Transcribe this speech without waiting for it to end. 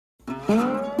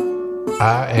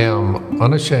I am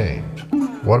unashamed.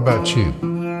 What about you?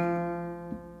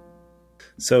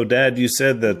 So, Dad, you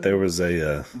said that there was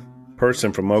a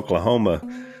person from Oklahoma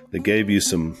that gave you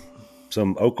some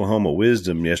Oklahoma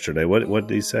wisdom yesterday. What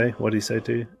did he say? What did he say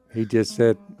to you? He just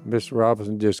said, Mr.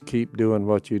 Robertson, just keep doing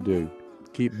what you do.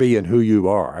 Keep being who you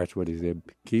are. That's what he said.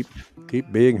 Keep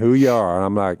being who you are. And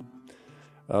I'm like,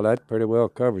 well, that pretty well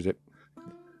covers it.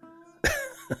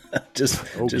 just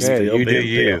Okay, Phil you being do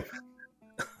you. Phil.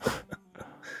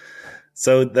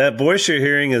 So that voice you're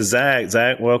hearing is Zach.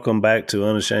 Zach, welcome back to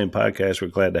Unashamed Podcast. We're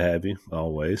glad to have you,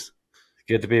 always.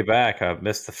 Good to be back. I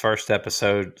missed the first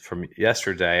episode from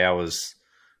yesterday. I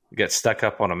got stuck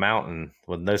up on a mountain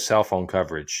with no cell phone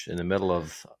coverage in the middle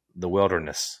of the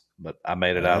wilderness, but I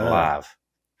made it out alive.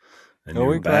 And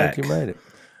we're glad you made it.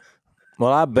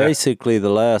 Well, I basically, the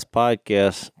last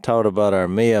podcast, talked about our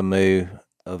Miamu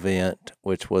event,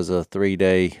 which was a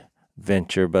 3-day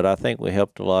venture, but I think we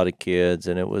helped a lot of kids,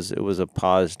 and it was a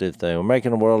positive thing. We're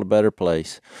making the world a better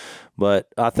place. But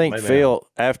I think Phil,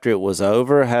 after it was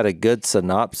over, had a good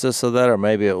synopsis of that, or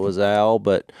maybe it was Al,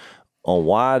 but on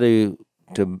why to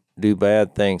do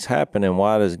bad things happen and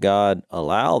why does God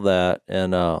allow that?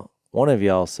 And one of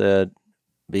y'all said,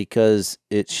 because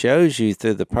it shows you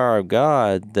through the power of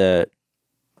God that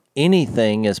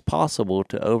anything is possible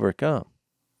to overcome.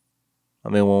 I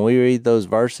mean, when we read those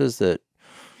verses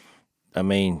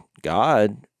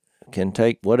God can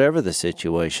take whatever the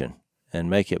situation and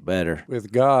make it better.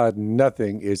 With God,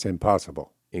 nothing is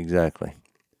impossible. Exactly.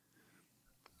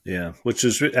 Yeah, which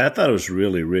is I thought it was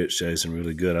really rich, Jason,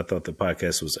 really good. I thought the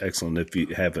podcast was excellent. If you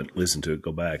haven't listened to it,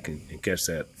 go back and catch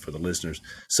that for the listeners.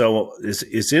 So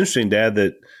it's interesting, Dad,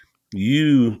 that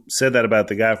you said that about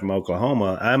the guy from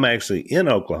Oklahoma. I'm actually in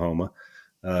Oklahoma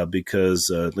because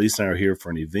Lisa and I are here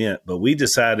for an event. But we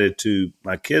decided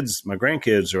my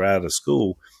grandkids are out of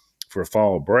school for a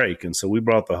fall break. And so we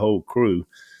brought the whole crew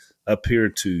up here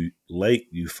to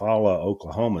Lake Eufaula,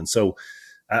 Oklahoma. And so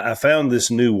I found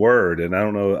this new word, and I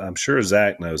don't know, I'm sure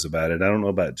Zach knows about it. I don't know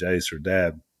about Jace or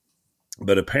Dad,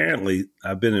 but apparently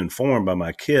I've been informed by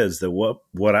my kids that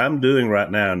what I'm doing right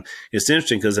now, and it's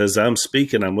interesting because as I'm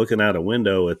speaking, I'm looking out a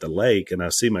window at the lake and I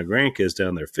see my grandkids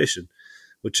down there fishing,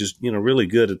 which is, really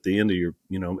good at the end of your,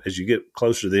 as you get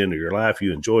closer to the end of your life,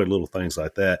 you enjoy little things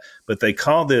like that. But they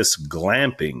call this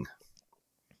glamping.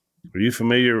 Are you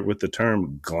familiar with the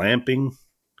term glamping?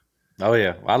 Oh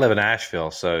yeah, I live in Asheville,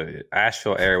 so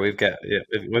Asheville area. We've got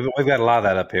a lot of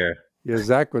that up here. Yeah,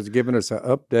 Zach was giving us an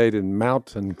update in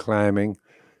mountain climbing,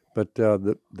 but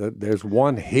there's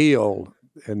one hill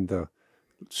in the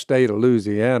state of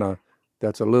Louisiana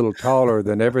that's a little taller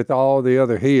than all the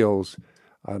other hills.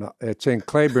 And it's in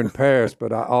Claiborne Parish,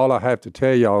 but all I have to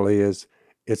tell y'all is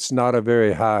it's not a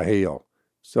very high hill,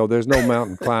 so there's no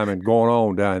mountain climbing going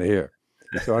on down here.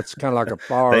 So it's kind of like a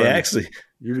foreign.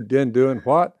 You've been doing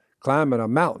what? Climbing a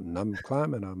mountain. I'm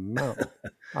climbing a mountain.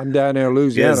 I'm down there in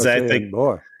Louisiana saying,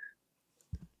 boy.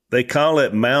 They call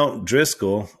it Mount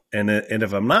Driscoll, and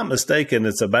if I'm not mistaken,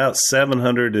 it's about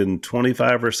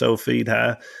 725 or so feet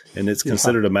high, and it's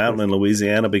considered a mountain in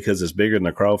Louisiana because it's bigger than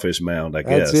a Crawfish Mound, I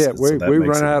guess. That's it. We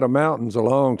run out of mountains a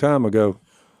long time ago.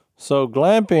 So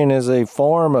glamping is a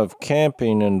form of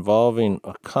camping involving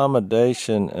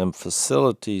accommodation and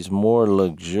facilities more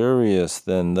luxurious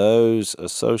than those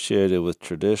associated with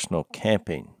traditional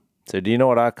camping. So do you know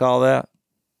what I call that?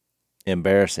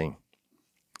 Embarrassing.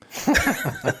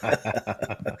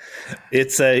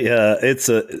 It's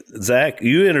a Zach,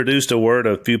 you introduced a word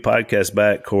a few podcasts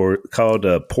back called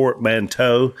a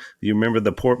portmanteau. You remember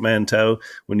the portmanteau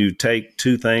when you take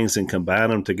two things and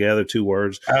combine them together, two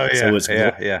words? Oh yeah,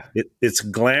 so it's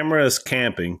glamorous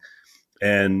camping.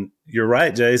 And you're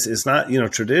right, Jace. It's not,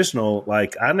 traditional.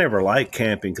 Like I never liked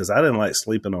camping because I didn't like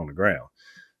sleeping on the ground.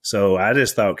 So I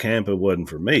just thought camping wasn't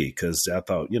for me because I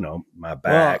thought, my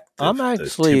back. Well, I'm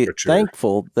actually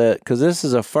thankful because this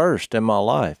is a first in my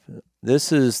life.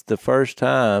 This is the first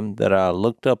time that I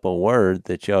looked up a word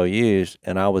that y'all used,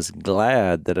 and I was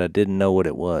glad that I didn't know what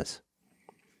it was.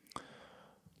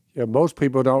 Yeah, most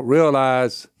people don't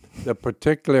realize the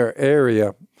particular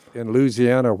area in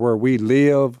Louisiana where we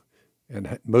live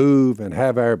and move and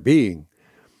have our being.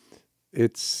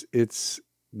 It's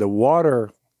the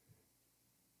water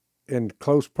in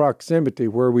close proximity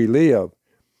where we live.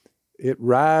 It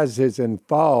rises and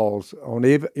falls on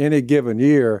any given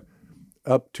year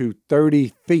up to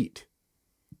 30 feet.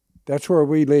 That's where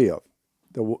we live.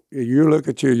 You look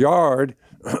at your yard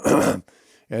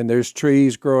and there's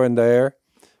trees growing there,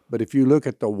 but if you look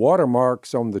at the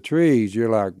watermarks on the trees, you're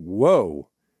like, whoa.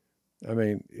 I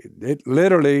mean, it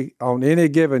literally on any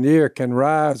given year can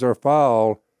rise or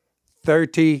fall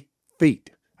 30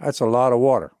 feet. That's a lot of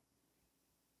water.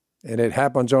 And it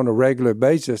happens on a regular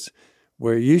basis.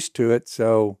 We're used to it,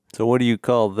 so... So what do you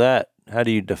call that? How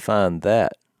do you define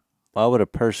that? Why would a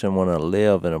person want to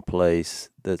live in a place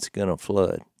that's going to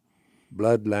flood?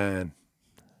 Bloodline.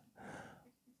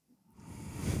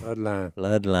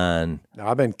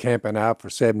 I've been camping out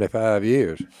for 75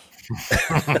 years.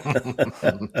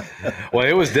 Well,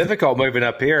 it was difficult moving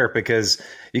up here because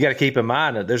you got to keep in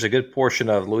mind that there's a good portion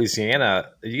of Louisiana.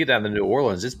 You get down to New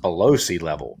Orleans, it's below sea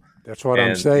level. That's what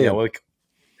I'm saying.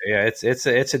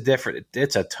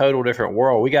 It's a total different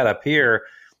world. We got up here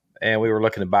and we were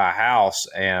looking to buy a house,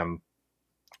 and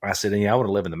I said, I want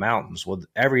to live in the mountains. Well,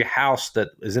 every house that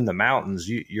is in the mountains,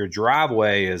 your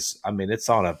driveway is, it's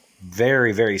on a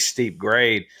very, very steep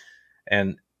grade.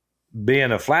 And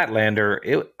being a flatlander,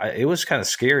 it was kind of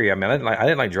scary. I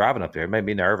didn't like driving up there. It made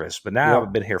me nervous. But now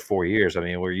I've been here 4 years.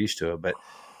 We're used to it. But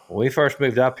when we first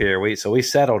moved up here, we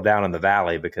settled down in the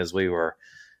valley because we were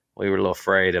a little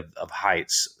afraid of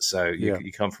heights. So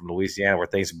you come from Louisiana where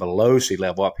things are below sea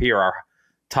level. Up here, our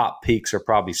top peaks are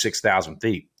probably 6,000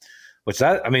 feet. Which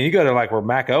you go to like where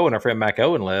Mac Owen, our friend Mac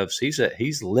Owen lives.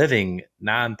 He's living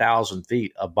 9,000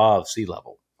 feet above sea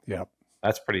level. Yeah,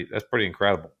 that's pretty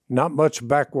incredible. Not much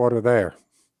backwater there.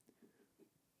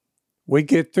 We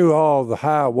get through all the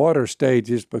high water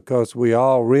stages because we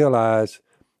all realize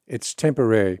it's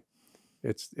temporary.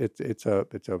 It's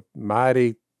a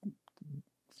mighty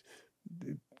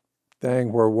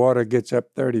thing where water gets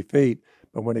up 30 feet,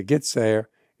 but when it gets there,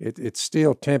 it's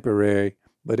still temporary.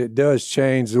 But it does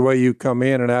change the way you come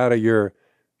in and out of your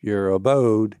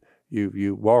abode.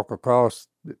 You walk across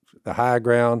the high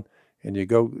ground and you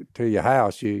go to your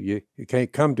house. You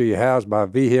can't come to your house by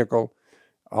vehicle,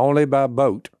 only by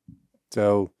boat.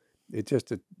 So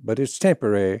but it's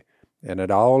temporary, and it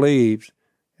all leaves,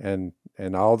 and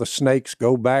all the snakes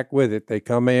go back with it. They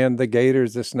come in, the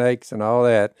gators, the snakes, and all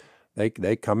that. They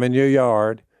come in your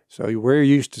yard. So we're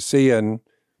used to seeing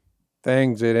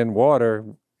things that in water.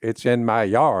 It's in my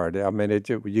yard.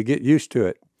 You get used to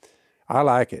it. I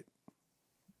like it.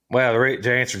 Well,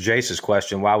 to answer Jase's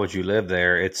question, why would you live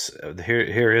there?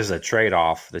 Here is a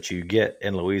trade-off that you get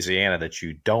in Louisiana that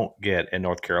you don't get in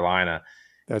North Carolina.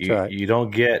 That's right. You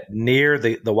don't get near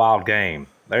the wild game.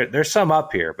 There's some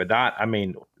up here, but not.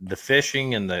 The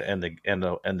fishing and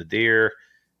the deer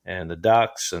and the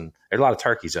ducks, and there's a lot of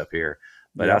turkeys up here.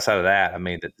 But outside of that,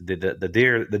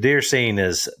 the deer scene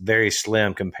is very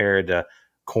slim compared to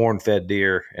corn-fed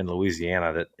deer in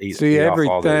Louisiana that eat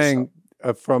everything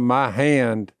from my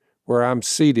hand where I'm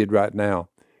seated right now.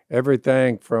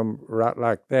 Everything from right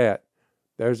like that.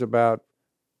 There's about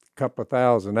a couple of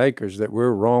thousand acres that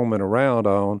we're roaming around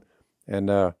on,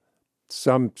 and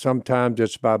sometimes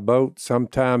it's by boat,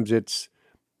 sometimes it's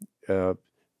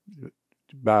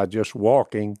by just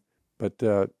walking, but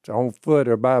on foot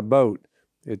or by boat.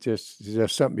 It's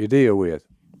just something you deal with.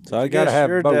 So I guess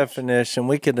your definition,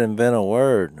 we could invent a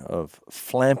word of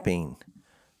flamping,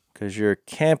 because you're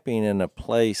camping in a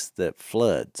place that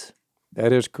floods.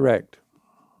 That is correct.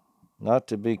 Not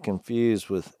to be confused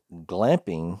with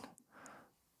glamping.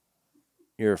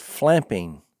 You're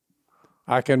flamping.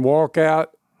 I can walk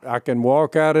out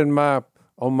on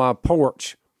my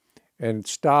porch and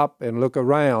stop and look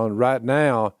around. Right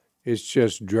now, it's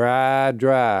just dry.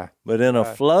 But in a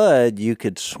flood, you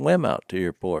could swim out to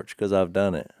your porch, because I've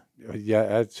done it. Yeah,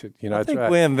 that's I think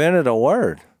we invented a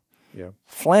word. Yeah,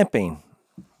 flamping.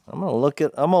 I'm gonna look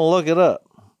it up.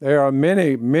 There are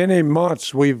many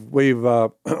months we've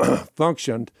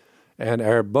functioned, and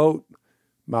our boat,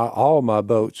 all my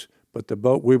boats, but the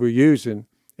boat we were using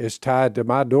is tied to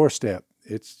my doorstep.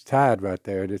 It's tied right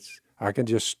there. I can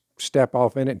just step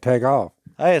off in it and take off.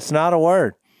 Hey, it's not a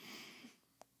word.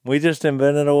 We just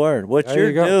invented a word. What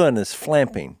you're doing is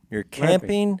flamping. You're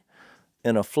camping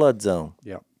in a flood zone.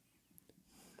 Yep.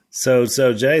 So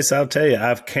Jase, I'll tell you,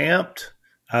 I've camped,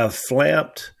 I've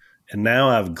flamped, and now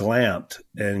I've glamped.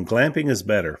 And glamping is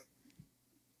better.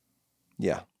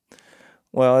 Yeah.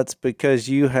 Well, it's because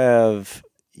you have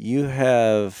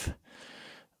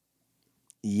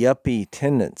yuppie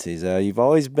tendencies. You've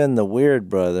always been the weird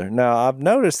brother. Now, I've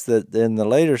noticed that in the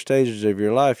later stages of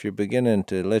your life, you're beginning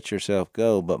to let yourself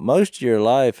go, but most of your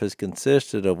life has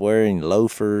consisted of wearing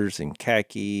loafers and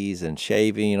khakis and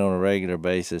shaving on a regular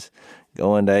basis,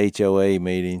 going to HOA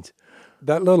meetings.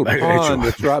 That little pond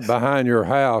that's right behind your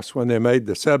house when they made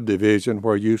the subdivision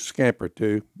where you scamper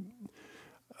to,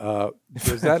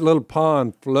 does that little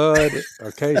pond flood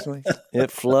occasionally? It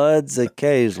floods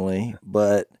occasionally,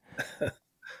 but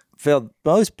Phil,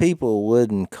 most people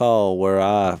wouldn't call where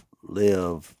I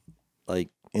live like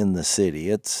in the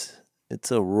city. It's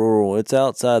it's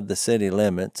outside the city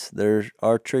limits. There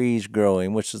are trees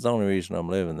growing, which is the only reason I'm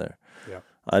living there. Yeah.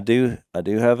 I do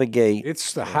have a gate.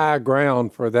 It's the high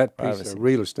ground for that piece Privacy. of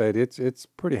real estate. It's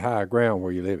pretty high ground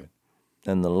where you're living.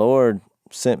 And the Lord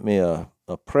sent me a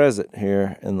present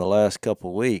here in the last couple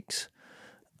of weeks.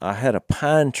 I had a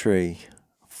pine tree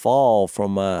fall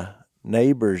from my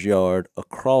neighbor's yard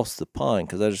across the pond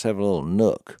because I just have a little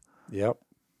nook. Yep.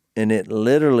 And it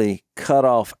literally cut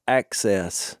off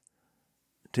access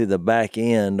to the back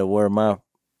end of where my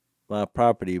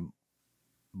property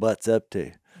butts up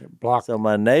to. Blocked. So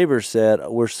my neighbor said,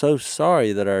 "We're so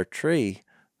sorry that our tree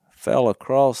fell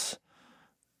across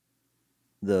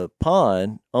the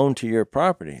pond onto your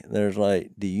property." There's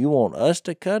like, "Do you want us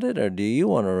to cut it or do you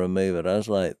want to remove it?" I was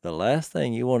like, "The last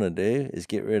thing you want to do is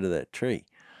get rid of that tree."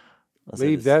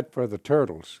 Leave that for the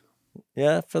turtles.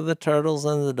 Yeah, for the turtles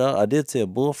and the dog. I did see a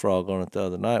bullfrog on it the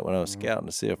other night when I was scouting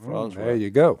to see if frogs were. There you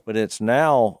go. But it's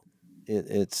now,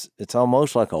 it's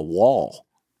almost like a wall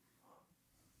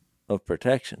of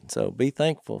protection. So be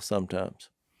thankful sometimes.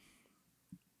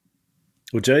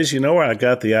 Well, Jase, you know where I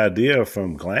got the idea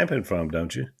from glamping from,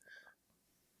 don't you?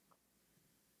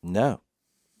 No.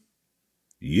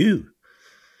 You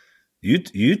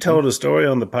told a story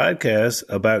on the podcast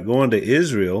about going to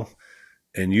Israel,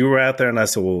 and you were out there, and I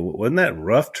said, "Well, wasn't that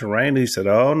rough terrain?" He said,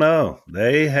 "Oh no,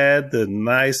 they had the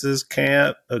nicest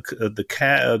camp.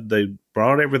 They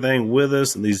brought everything with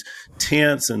us, and these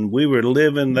tents, and we were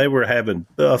living. They were having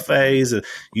buffets." And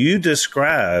you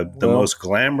described the most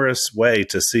glamorous way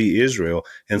to see Israel,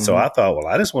 and so I thought, well,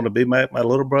 I just want to be my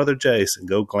little brother Jase and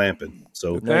go glamping.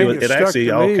 So it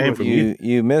actually all came from you.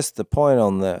 You missed the point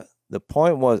on that. The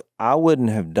point was I wouldn't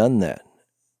have done that.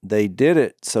 They did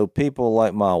it so people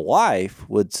like my wife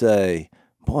would say,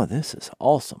 "Boy, this is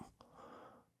awesome."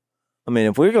 I mean,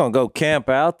 if we're going to go camp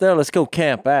out there, let's go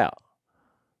camp out.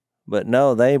 But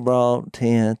no, they brought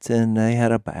tents and they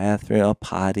had a bathroom, a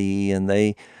potty, and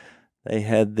they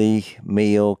had the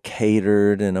meal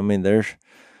catered. And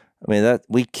that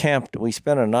we camped, we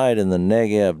spent a night in the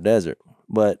Negev desert.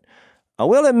 But I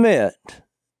will admit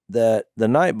that the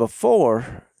night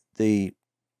before, the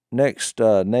next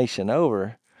nation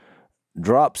over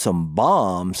dropped some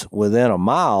bombs within a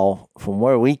mile from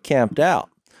where we camped out.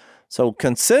 So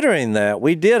considering that,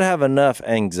 we did have enough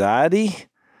anxiety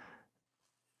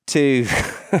to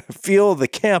fuel the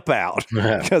camp out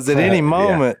because at any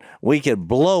moment we could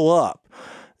blow up.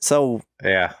 So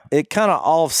it kind of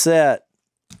offset.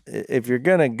 If you're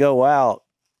going to go out,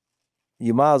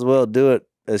 you might as well do it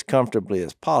as comfortably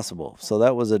as possible. So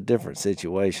that was a different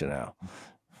situation now.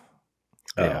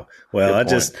 Oh, well, I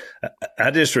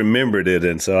just remembered it,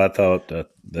 and so I thought that.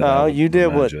 No, you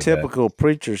did what typical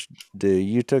preachers do.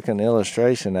 You took an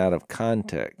illustration out of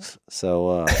context. So,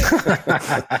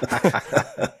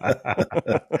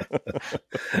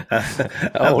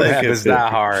 old habits die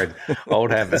hard.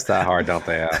 Old habits die hard, don't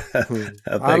they?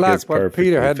 I like what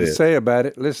Peter had to say about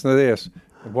it. Listen to this.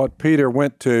 What Peter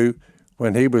went to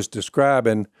when he was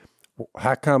describing,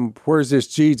 how come, where's this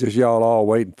Jesus y'all all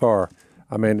waiting for?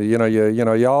 I mean,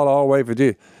 y'all all wait for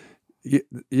Jesus.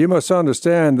 You must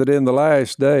understand that in the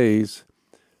last days,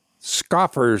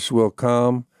 scoffers will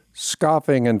come,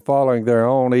 scoffing and following their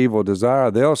own evil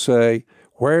desire. They'll say,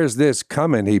 "Where's this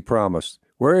coming he promised?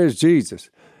 Where is Jesus?"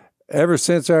 Ever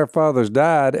since our fathers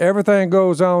died, everything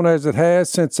goes on as it has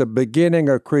since the beginning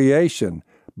of creation.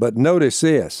 But notice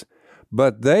this,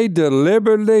 but they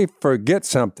deliberately forget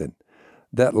something.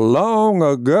 That long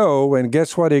ago, and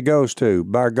guess what he goes to?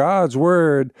 By God's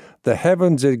word, the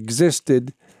heavens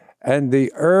existed and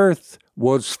the earth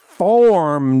was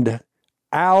formed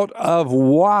out of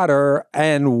water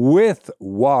and with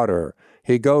water.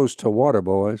 He goes to water,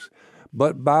 boys.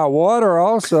 But by water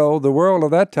also, the world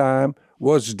of that time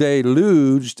was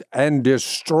deluged and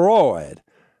destroyed.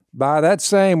 By that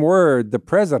same word, the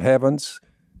present heavens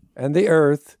and the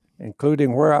earth,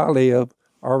 including where I live,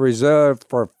 are reserved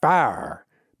for fire,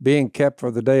 being kept for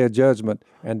the day of judgment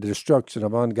and destruction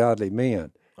of ungodly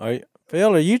men.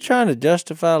 Phil, are you trying to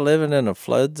justify living in a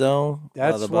flood zone?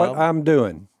 That's what I'm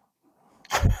doing.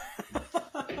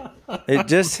 It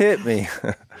just hit me.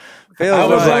 Phil, I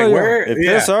was like, where? If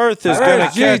this earth is going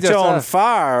to catch on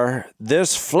fire,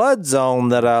 this flood zone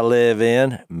that I live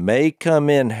in may come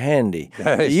in handy.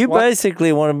 You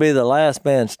basically want to be the last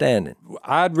man standing.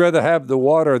 I'd rather have the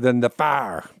water than the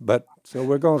fire, but so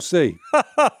we're going to see.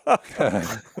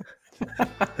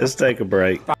 Let's take a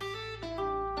break.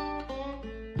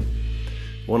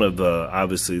 One of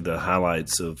obviously the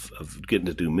highlights of getting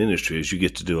to do ministry is you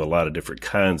get to do a lot of different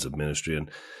kinds of ministry. And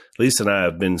Lisa and I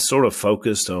have been sort of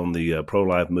focused on the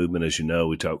pro-life movement. As you know,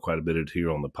 we talk quite a bit here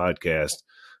on the podcast.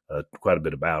 quite a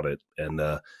bit about it. And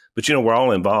but we're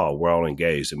all involved. We're all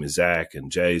engaged. I mean, Zach and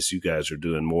Jase, you guys are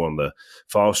doing more on the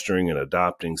fostering and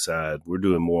adopting side. We're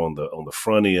doing more on the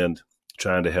front end,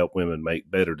 trying to help women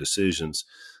make better decisions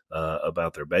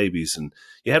about their babies. And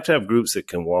you have to have groups that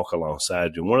can walk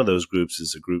alongside you. And one of those groups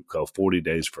is a group called 40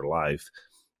 Days for Life.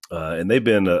 And they've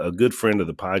been a good friend of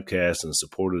the podcast and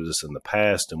supported us in the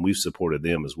past, and we've supported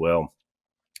them as well.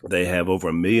 They have over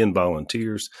 1 million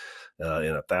volunteers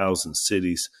in 1,000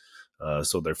 cities.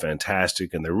 So they're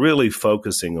fantastic, and they're really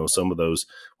focusing on some of those,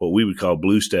 what we would call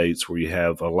blue states, where you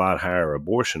have a lot higher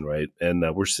abortion rate, and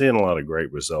we're seeing a lot of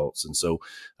great results. And so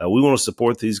we want to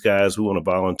support these guys. We want to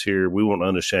volunteer. We want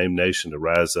Unashamed Nation to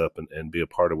rise up and be a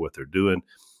part of what they're doing.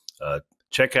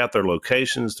 Check out their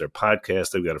locations, their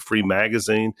podcast. They've got a free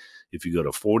magazine. If you go to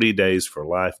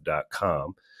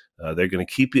 40daysforlife.com, they're going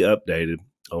to keep you updated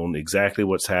on exactly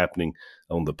what's happening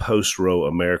on the post-Roe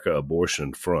America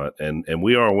abortion front. And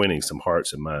we are winning some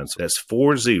hearts and minds. So that's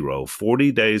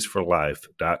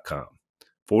 40daysforlife.com.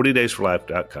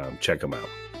 40daysforlife.com. Check them out.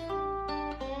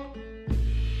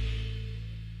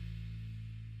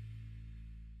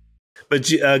 But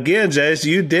again, Jase,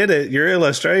 you did it. Your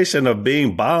illustration of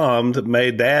being bombed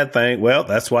made Dad think, well,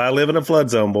 that's why I live in a flood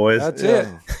zone, boys. That's it.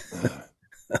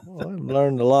 Well, I've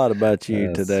learned a lot about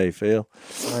you today, Phil.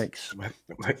 Thanks.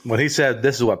 When he said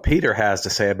this is what Peter has to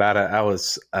say about it,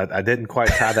 I didn't quite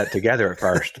tie that together at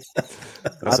first.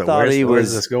 I thought he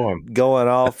was going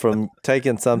off from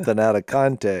taking something out of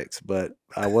context, but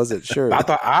I wasn't sure. I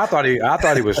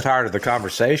thought he was tired of the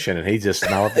conversation, and he just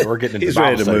we're getting into He's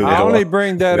ready to move. I only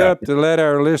bring that up to let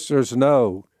our listeners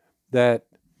know that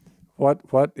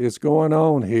what is going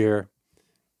on here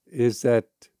is that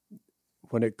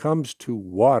when it comes to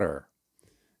water,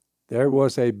 there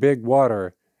was a big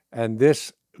water, and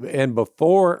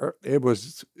before it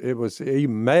was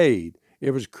even made,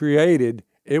 it was created,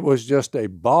 it was just a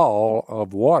ball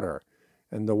of water,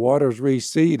 and the water's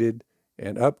receded,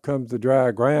 and up comes the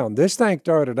dry ground. This thing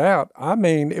started out,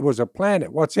 it was a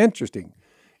planet. What's interesting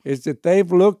is that they've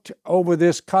looked over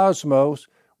this cosmos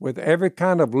with every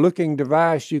kind of looking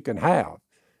device you can have,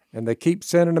 and they keep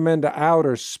sending them into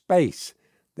outer space.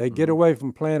 They get away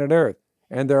from planet Earth,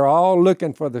 and they're all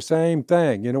looking for the same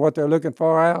thing. You know what they're looking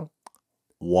for, Al?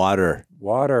 Water.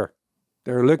 Water.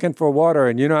 They're looking for water,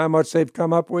 and you know how much they've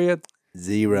come up with?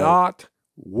 0. Not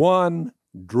one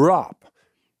drop.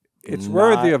 It's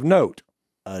worthy of note.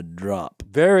 A drop.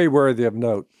 Very worthy of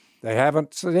note. They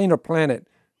haven't seen a planet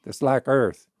that's like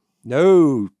Earth.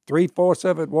 No. 3/4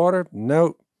 of it water?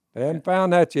 No. They haven't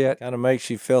found that yet. Kind of makes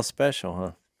you feel special,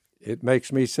 huh? It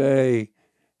makes me say,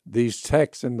 these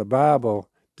texts in the Bible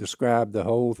describe the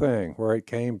whole thing, where it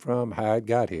came from, how it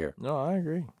got here. No, I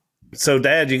agree. So,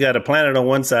 Dad, you got a planet on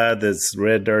one side that's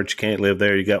red dirt. You can't live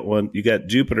there. You got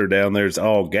Jupiter down there. It's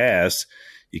all gas.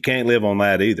 You can't live on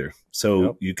that either.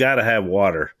 So you got to have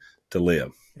water to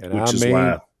live, which is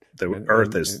why the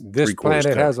Earth is this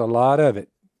planet has a lot of it.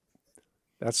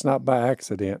 That's not by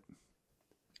accident.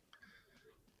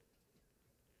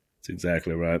 That's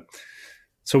exactly right.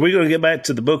 So we're going to get back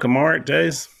to the book of Mark,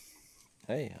 Jase.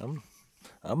 Hey,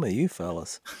 I'm a you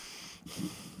fellas.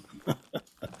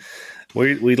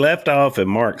 We left off at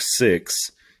Mark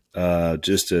 6,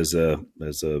 just as a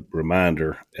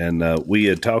reminder, and we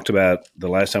had talked about the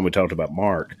last time we talked about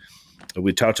Mark.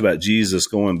 We talked about Jesus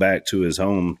going back to his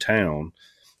hometown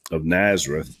of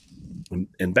Nazareth,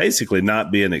 and basically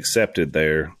not being accepted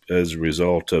there as a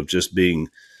result of just being,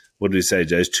 what did he say,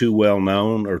 Jase? Too well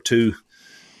known, or too,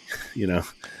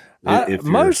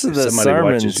 most of the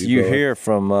sermons you hear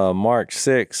from Mark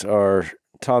 6 are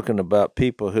talking about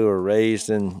people who are raised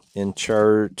in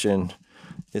church, and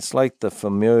it's like the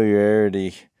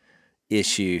familiarity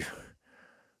issue.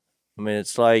 I mean,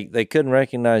 it's like they couldn't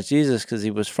recognize Jesus because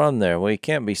he was from there. Well, he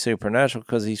can't be supernatural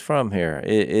because he's from here.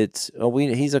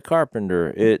 He's a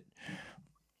carpenter.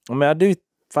 I do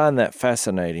find that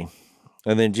fascinating.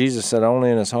 And then Jesus said,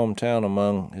 only in his hometown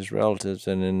among his relatives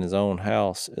and in his own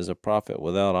house is a prophet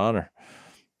without honor.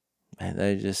 And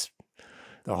they just...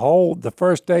 The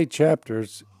first 8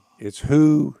 chapters is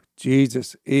who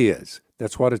Jesus is.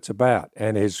 That's what it's about.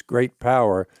 And his great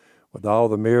power with all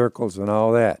the miracles and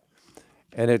all that.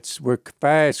 And we're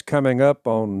fast coming up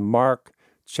on Mark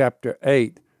chapter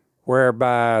 8,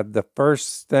 whereby the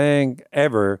first thing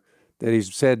ever that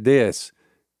he's said this,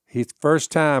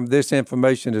 first time this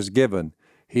information is given,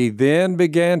 he then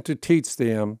began to teach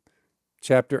them,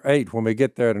 chapter 8, when we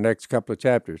get there in the next couple of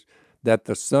chapters, that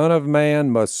the Son of Man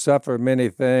must suffer many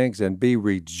things and be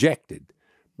rejected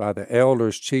by the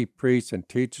elders, chief priests, and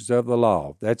teachers of the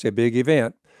law. That's a big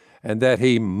event. And that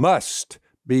he must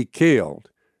be killed,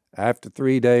 after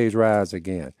 3 days rise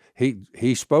again.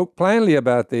 he spoke plainly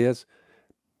about this,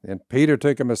 and Peter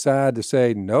took him aside to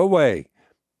say, no way.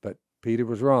 But Peter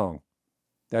was wrong.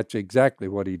 That's exactly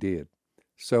what he did.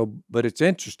 So, but it's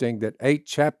interesting that 8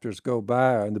 chapters go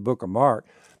by in the book of Mark.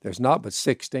 There's not but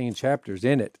 16 chapters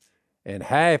in it, and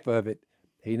half of it,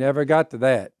 he never got to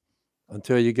that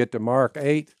until you get to Mark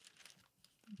 8,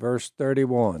 verse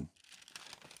 31.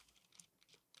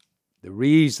 The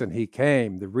reason he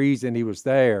came, the reason he was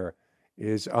there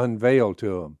is unveiled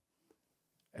to him.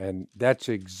 And that's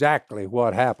exactly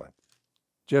what happened.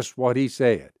 Just what he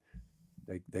said.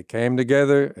 They came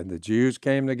together, and the Jews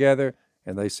came together,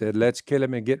 and they said, let's kill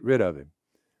him and get rid of him.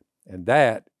 And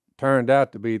that turned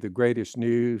out to be the greatest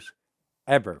news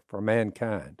ever for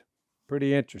mankind.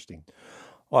 Pretty interesting.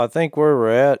 Well, I think where we're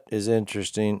at is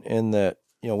interesting in that,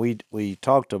 we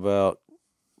talked about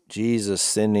Jesus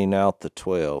sending out the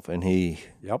 12, and he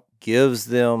gives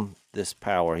them this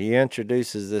power. He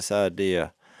introduces this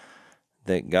idea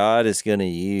that God is going to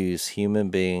use human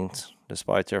beings,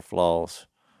 despite their flaws,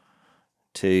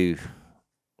 to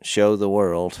show the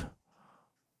world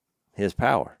his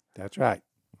power. That's right.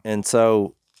 And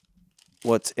so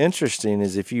what's interesting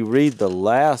is if you read the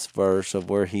last verse of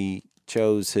where he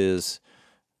chose his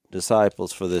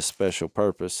disciples for this special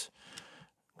purpose,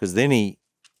 because then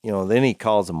he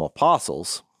calls them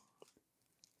apostles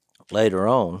later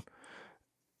on,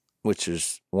 which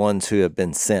is ones who have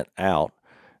been sent out.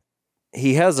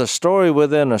 He has a story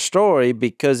within a story,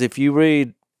 because if you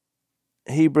read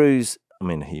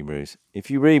if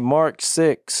you read Mark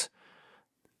 6,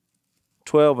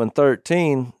 12 and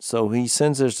 13, so he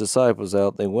sends his disciples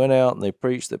out. They went out and they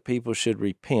preached that people should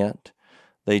repent.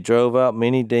 They drove out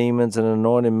many demons and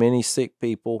anointed many sick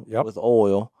people with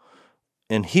oil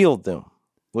and healed them,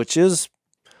 which is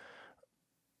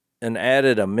an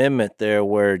added amendment there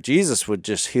where Jesus would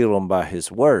just heal them by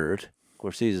his word. Of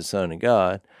course, he's the Son of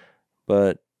God.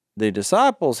 But the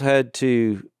disciples had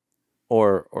to,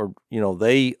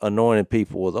 they anointed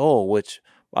people with oil, which,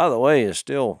 by the way, is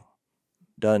still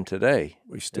done today.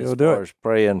 We still do it. As far as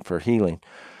praying for healing.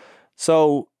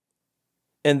 So,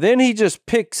 and then he just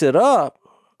picks it up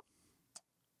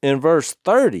in verse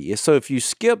 30. So if you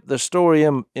skip the story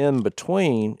in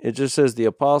between, it just says the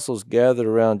apostles gathered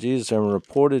around Jesus and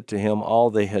reported to him all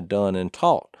they had done and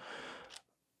taught.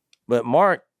 But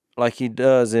Mark, like he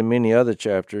does in many other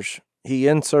chapters, he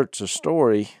inserts a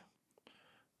story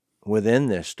within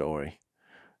this story.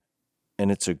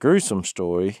 And it's a gruesome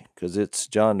story because it's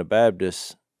John the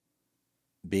Baptist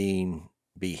being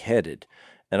beheaded.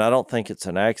 And I don't think it's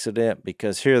an accident,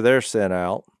 because here they're sent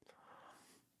out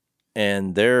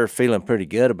and they're feeling pretty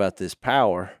good about this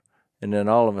power. And then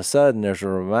all of a sudden there's a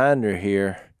reminder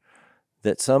here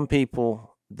that some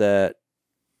people that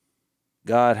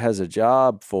God has a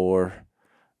job for,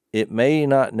 it may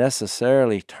not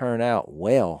necessarily turn out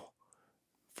well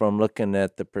from looking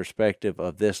at the perspective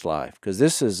of this life. Because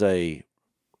this is a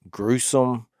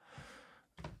gruesome,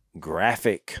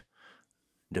 graphic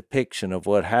depiction of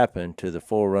what happened to the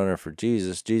forerunner for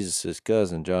Jesus'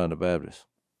 cousin, John the Baptist.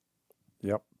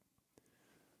 Yep.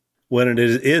 Well, it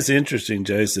is interesting,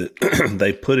 Jase, that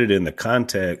they put it in the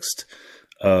context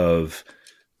of,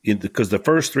 because the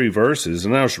first 3 verses,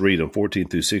 and I'll just read them, 14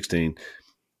 through 16,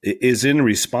 is in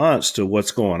response to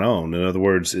what's going on. In other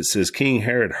words, it says King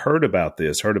Herod heard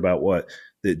about what?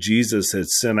 That Jesus had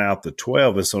sent out the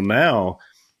 12. And so now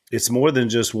it's more than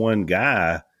just one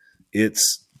guy.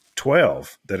 It's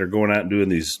 12 that are going out and doing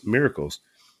these miracles.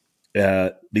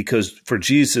 Because for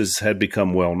Jesus had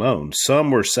become well known.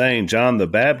 Some were saying John the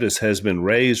Baptist has been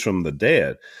raised from the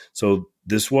dead. So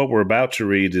this, what we're about to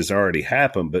read, has already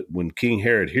happened. But when King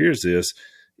Herod hears this,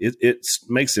 it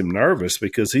makes him nervous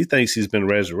because he thinks he's been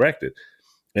resurrected.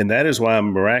 And that is why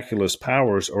miraculous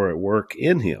powers are at work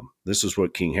in him. This is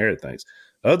what King Herod thinks.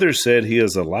 Others said he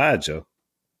is Elijah,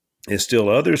 and still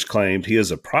others claimed he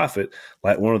is a prophet,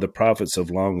 like one of the prophets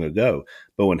of long ago.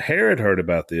 But when Herod heard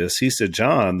about this, he said,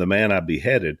 John, the man I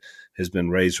beheaded, has been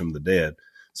raised from the dead.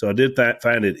 So I did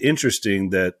find it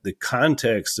interesting that the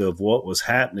context of what was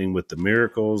happening with the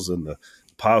miracles and the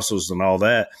apostles and all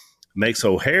that makes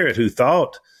Herod, who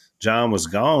thought John was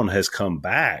gone, has come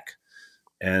back.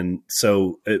 And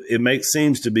so it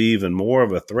seems to be even more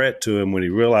of a threat to him when he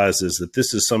realizes that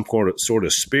this is some sort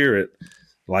of spirit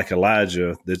like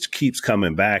Elijah that keeps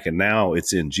coming back, and now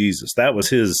it's in Jesus. That was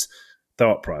his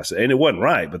thought process. And it wasn't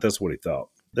right, but that's what he thought.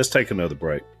 Let's take another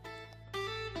break.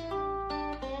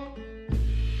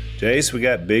 Jase, we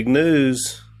got big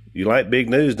news. You like big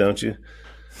news, don't you?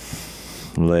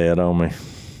 Lay it on me.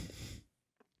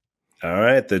 All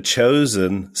right. The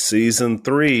Chosen Season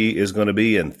 3 is going to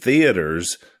be in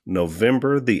theaters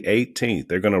November the 18th.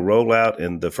 They're going to roll out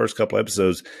in the first couple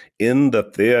episodes in the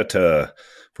theater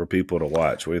for people to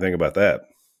watch. What do you think about that?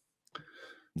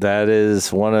 That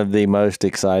is one of the most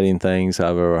exciting things I've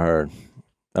ever heard.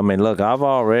 I mean, look, I've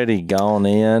already gone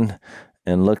in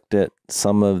and looked at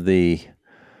some of the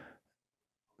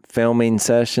filming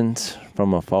sessions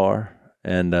from afar.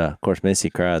 And, of course, Missy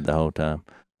cried the whole time.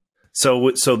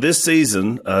 So this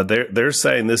season, they're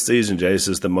saying this season, Jase,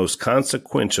 is the most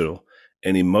consequential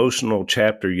and emotional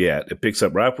chapter yet. It picks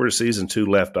up right where season 2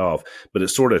 left off, but it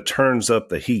sort of turns up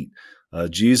the heat.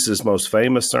 Jesus' most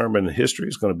famous sermon in history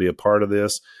is going to be a part of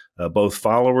this. Both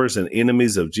followers and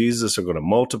enemies of Jesus are going to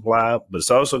multiply, but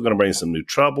it's also going to bring some new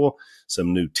trouble,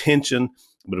 some new tension.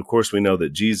 But of course, we know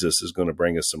that Jesus is going to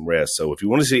bring us some rest. So if you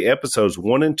want to see episodes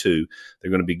 1 and 2, they're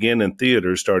going to begin in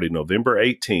theaters starting November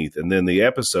 18th. And then the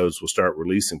episodes will start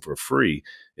releasing for free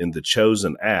in the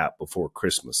Chosen app before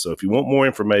Christmas. So if you want more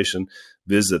information,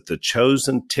 visit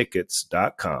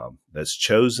thechosentickets.com. That's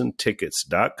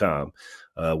chosentickets.com.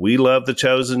 We love The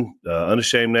Chosen,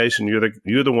 Unashamed Nation.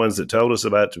 You're the ones that told us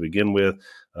about it to begin with.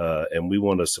 And we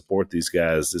want to support these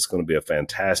guys. It's going to be a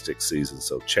fantastic season.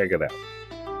 So check it out.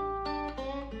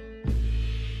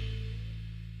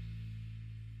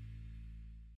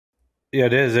 Yeah,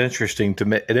 it is interesting to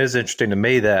me. It is interesting to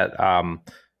me that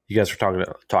you guys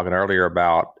were talking earlier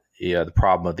about the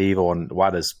problem of evil and why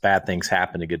does bad things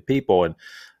happen to good people.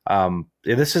 And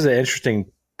this is an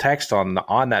interesting text on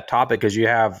that topic because you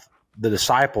have the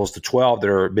disciples, the 12 that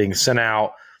are being sent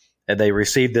out, and they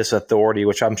received this authority,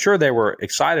 which I'm sure they were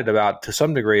excited about to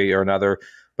some degree or another.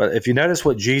 But if you notice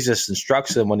what Jesus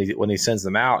instructs them when he sends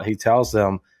them out, he tells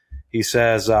them, he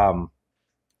says,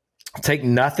 take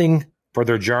nothing for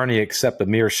their journey except a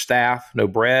mere staff, no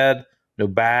bread, no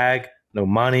bag, no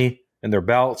money in their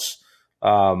belts,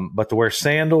 but to wear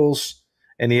sandals.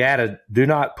 And he added, do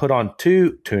not put on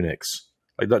 2 tunics.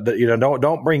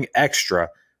 Don't bring extra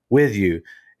with you.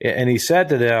 And he said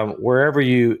to them, whenever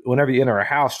you enter a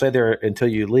house, stay there until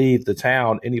you leave the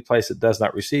town. Any place that does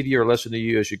not receive you or listen to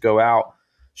you as you go out,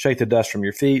 shake the dust from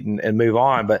your feet and move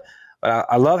on. But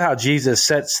I love how Jesus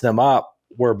sets them up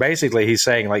where basically he's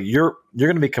saying, like, you're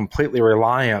going to be completely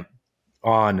reliant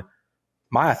on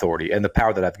my authority and the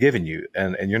power that I've given you.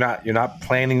 And you're not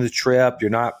planning the trip. You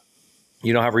don't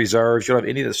have reserves. You don't have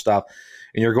any of this stuff.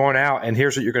 And you're going out, and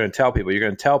here's what you're going to tell people. You're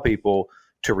going to tell people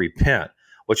to repent,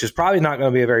 which is probably not going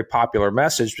to be a very popular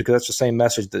message because that's the same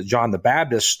message that John the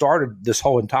Baptist started this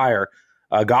whole entire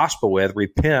gospel with: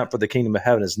 repent, for the kingdom of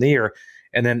heaven is near.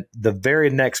 And then the very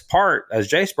next part, as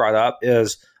Jase brought up,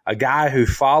 is a guy who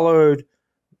followed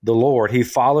the Lord. He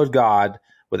followed God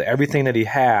with everything that he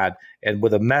had and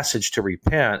with a message to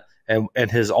repent.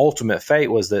 And his ultimate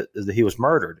fate was that he was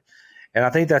murdered. And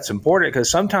I think that's important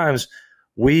because sometimes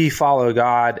we follow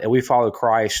God and we follow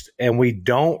Christ and we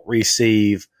don't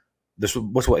receive this.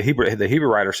 What's what the Hebrew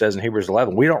writer says in Hebrews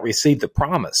 11, we don't receive the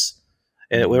promise,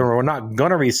 and we're not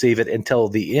going to receive it until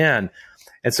the end.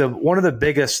 And so one of the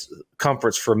biggest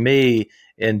comforts for me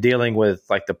in dealing with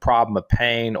like the problem of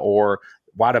pain or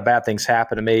why do bad things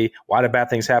happen to me? Why do bad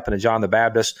things happen to John the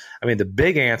Baptist? I mean, the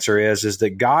big answer is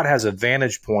that God has a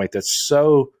vantage point that's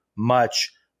so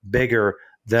much bigger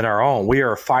than our own. We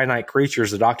are finite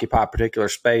creatures that occupy a particular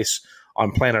space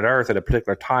on planet Earth at a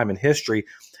particular time in history.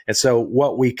 And so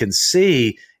what we can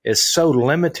see is so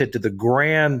limited to the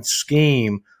grand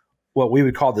scheme, what we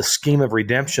would call the scheme of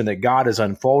redemption that God is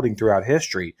unfolding throughout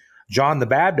history. John the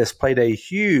Baptist played a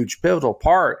huge pivotal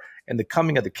part in the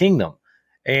coming of the kingdom.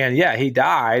 And yeah, he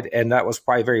died, and that was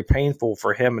probably very painful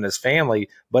for him and his family.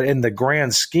 But in the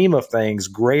grand scheme of things,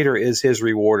 greater is his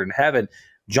reward in heaven.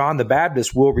 John the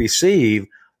Baptist will receive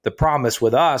the promise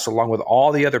with us, along with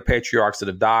all the other patriarchs that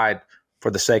have died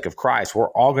for the sake of Christ. We're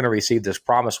all going to receive this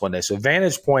promise one day. So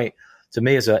vantage point to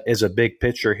me is a big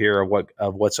picture here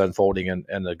of what's unfolding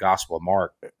in the Gospel of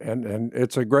Mark. And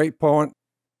it's a great point.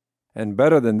 And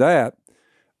better than that,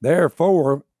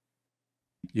 therefore,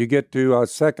 you get to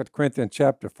 2 Corinthians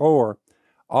chapter 4,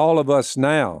 all of us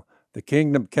now, the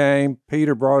kingdom came,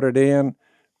 Peter brought it in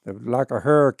like a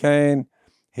hurricane.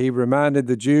 He reminded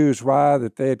the Jews why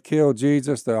that they had killed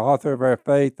Jesus, the author of our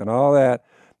faith, and all that.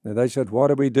 And they said, what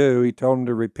do we do? He told them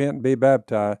to repent and be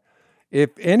baptized.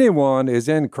 If anyone is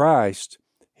in Christ,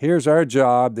 here's our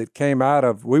job that came out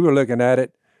of, we were looking at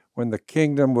it when the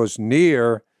kingdom was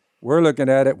near. We're looking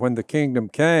at it when the kingdom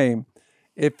came.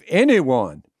 If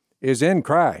anyone is in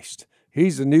Christ,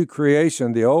 he's the new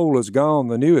creation. The old is gone,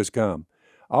 the new has come.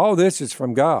 All this is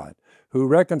from God, who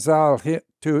reconciled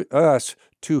to us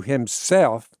to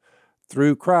himself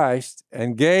through Christ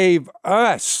and gave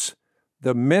us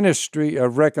the ministry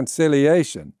of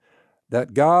reconciliation.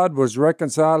 that God was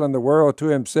reconciling the world to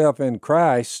himself in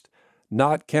Christ,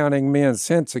 not counting men's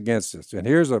sins against us. And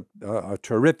here's a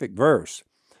terrific verse.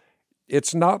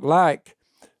 It's not like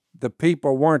the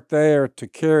people weren't there to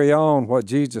carry on what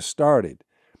Jesus started.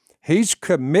 He's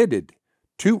committed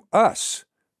to us,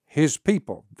 his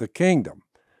people, the kingdom,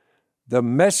 the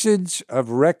message of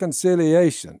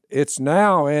reconciliation. It's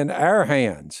now in our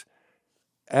hands.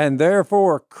 And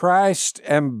therefore, Christ's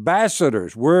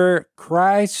ambassadors. We're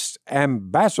Christ's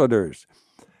ambassadors.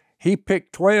 He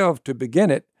picked 12 to begin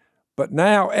it, but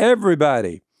now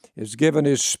everybody is given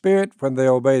his spirit when they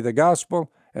obey the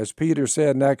gospel. As Peter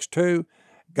said in Acts 2,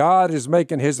 God is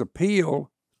making his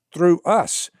appeal through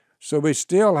us. So we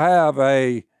still have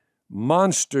a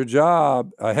monster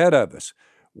job ahead of us.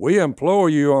 We implore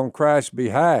you on Christ's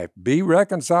behalf, be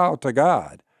reconciled to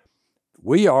God.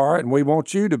 We are, and we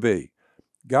want you to be.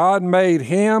 God made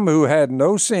him who had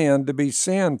no sin to be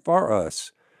sin for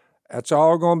us. That's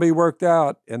all going to be worked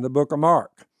out in the book of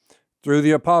Mark through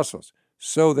the apostles,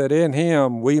 so that in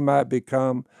him we might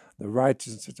become the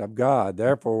righteousness of God.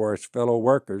 Therefore, as fellow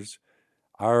workers,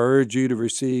 I urge you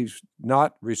to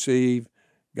not receive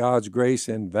God's grace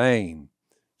in vain.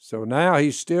 So now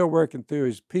he's still working through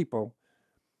his people,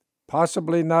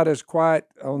 possibly not as quite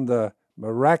on the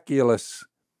miraculous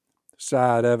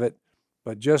side of it,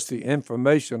 but just the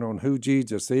information on who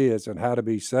Jesus is and how to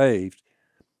be saved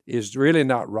is really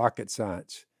not rocket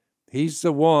science. He's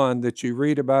the one that you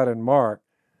read about in Mark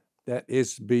that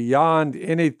is beyond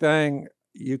anything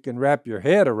you can wrap your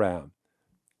head around,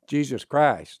 Jesus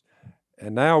Christ.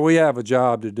 And now we have a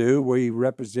job to do. We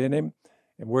represent him,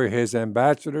 and we're his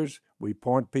ambassadors. We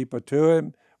point people to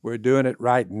him. We're doing it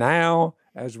right now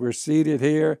as we're seated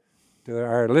here to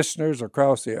our listeners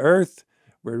across the earth.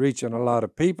 We're reaching a lot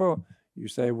of people. You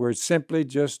say we're simply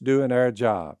just doing our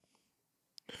job.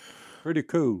 Pretty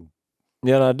cool.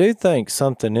 Yeah, and I do think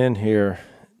something in here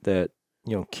that,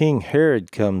 King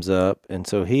Herod comes up, and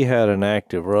so he had an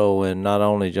active role in not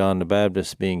only John the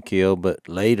Baptist being killed, but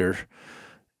later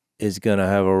is going to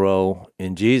have a role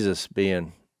in Jesus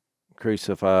being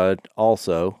crucified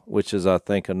also, which is, I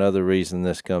think, another reason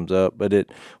this comes up. But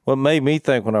what made me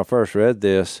think when I first read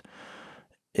this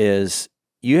is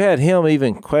you had him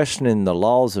even questioning the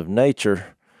laws of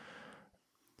nature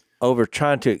over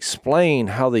trying to explain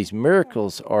how these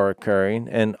miracles are occurring,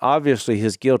 and obviously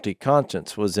his guilty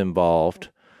conscience was involved.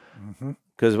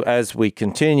 Because as we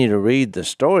continue to read the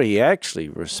story, he actually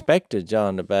respected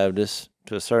John the Baptist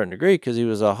to a certain degree because he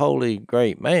was a holy,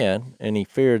 great man, and he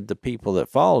feared the people that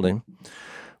followed him.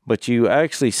 But you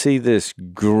actually see this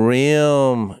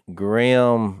grim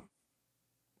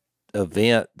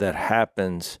event that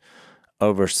happens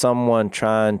over someone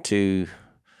trying to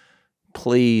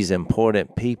please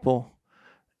important people,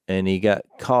 and he got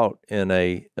caught in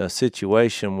a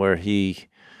situation where he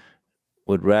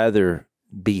would rather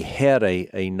behead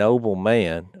a noble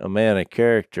man, a man of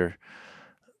character,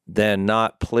 than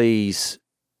not please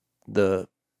the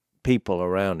people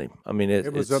around him. I mean,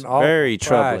 it was it's very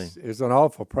troubling. It was an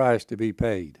awful price to be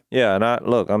paid. Yeah, and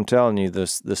I'm telling you, the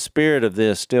spirit of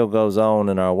this still goes on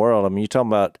in our world. I mean, you're talking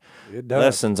about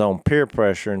lessons on peer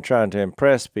pressure and trying to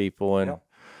impress people and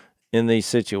in these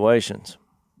situations.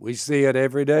 We see it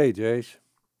every day, Jase.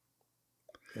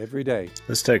 Every day.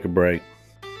 Let's take a break.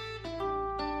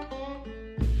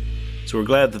 So we're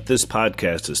glad that this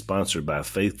podcast is sponsored by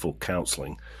Faithful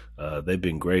Counseling. They've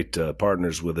been great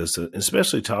partners with us,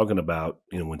 especially talking about,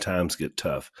 when times get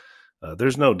tough.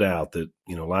 There's no doubt that,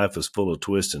 life is full of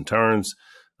twists and turns,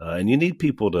 and you need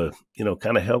people to,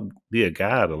 kind of help be a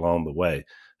guide along the way.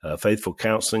 Faithful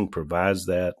Counseling provides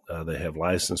that. They have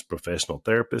licensed professional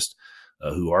therapists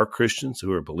who are Christians,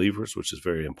 who are believers, which is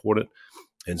very important.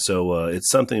 And so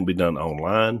it's something to be done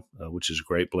online, which is a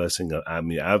great blessing. I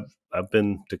mean, I've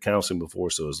been to counseling before,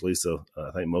 so as Lisa,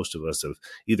 I think most of us have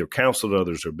either counseled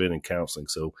others or been in counseling.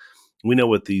 So we know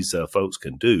what these folks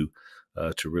can do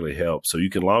to really help. So you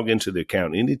can log into the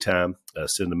account anytime,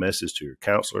 send a message to your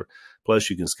counselor.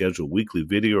 Plus, you can schedule weekly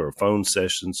video or phone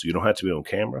sessions. So you don't have to be on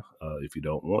camera if you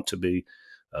don't want to be.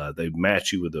 They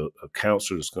match you with a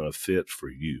counselor that's going to fit for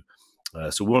you.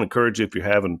 So we want to encourage you, if you're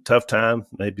having a tough time,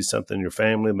 maybe something in your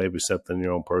family, maybe something in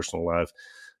your own personal life,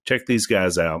 check these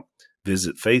guys out.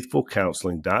 Visit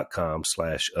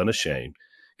faithfulcounseling.com/unashamed.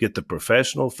 Get the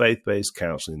professional faith-based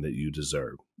counseling that you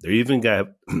deserve. They even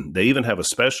have a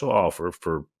special offer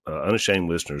for Unashamed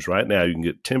listeners. Right now, you can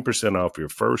get 10% off your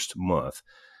first month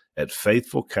at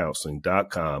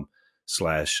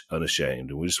faithfulcounseling.com/unashamed.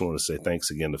 And we just want to say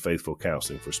thanks again to Faithful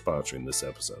Counseling for sponsoring this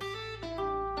episode.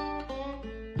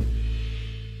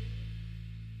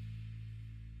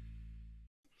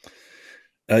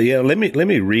 Yeah, let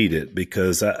me read it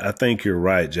because I think you're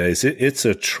right, Jace. It's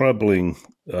a troubling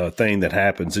thing that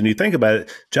happens. And you think about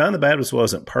it, John the Baptist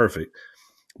wasn't perfect,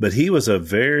 but he was a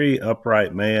very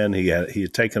upright man. He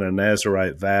had taken a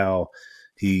Nazirite vow.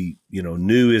 He,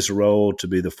 knew his role to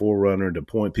be the forerunner, to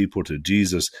point people to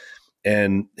Jesus.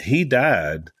 And he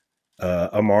died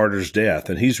a martyr's death.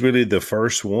 And he's really the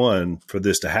first one for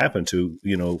this to happen to.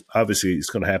 Obviously it's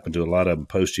going to happen to a lot of them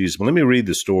post-Jesus. But let me read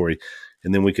the story,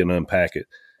 and then we can unpack it.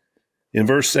 In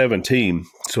verse 17,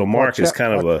 so Mark is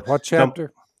kind of what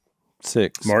chapter?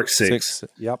 6. Mark 6.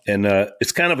 Yep. And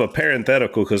it's kind of a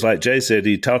parenthetical because, like Jay said,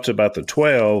 he talks about the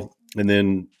 12, and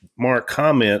then Mark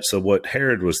comments of what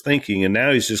Herod was thinking, and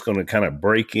now he's just going to kind of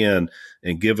break in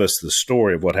and give us the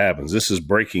story of what happens. This is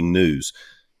breaking news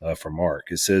for Mark.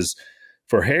 It says,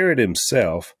 "For Herod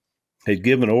himself had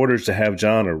given orders to have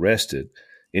John arrested,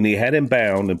 and he had him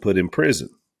bound and put in prison."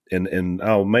 And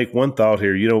I'll make one thought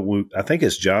here. I think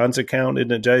it's John's account,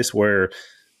 isn't it, Jace, where,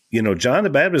 John the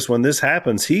Baptist, when this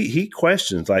happens, he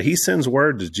questions, like he sends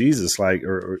word to Jesus, like,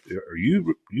 or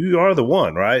you are the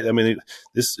one, right? I mean,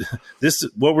 this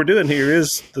what we're doing here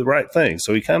is the right thing.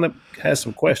 So he kind of has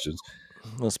some questions.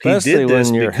 Well, especially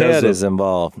when your head is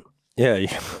involved. Yeah.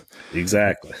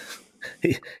 Exactly.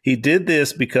 He did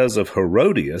this because of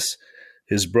Herodias,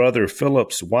 his brother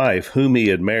Philip's wife, whom he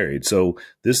had married. So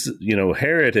this,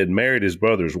 Herod had married his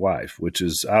brother's wife, which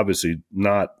is obviously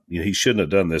not, he shouldn't have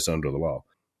done this under the law.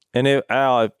 And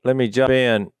Al, let me jump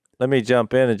in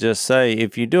and just say,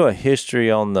 if you do a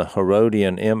history on the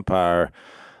Herodian Empire,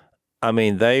 I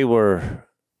mean, they were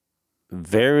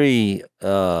very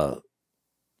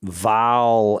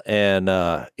vile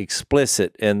and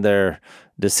explicit in their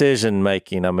decision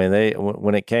making. I mean,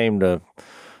 when it came to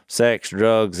sex,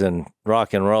 drugs, and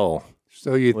rock and roll.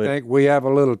 So you think we have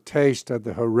a little taste of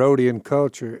the Herodian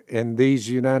culture in these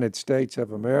United States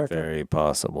of America? Very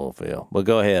possible, Phil. But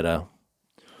go ahead, Al.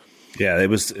 Yeah, it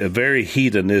was a very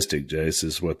hedonistic, Jace,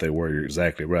 is what they were. You're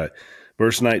exactly right.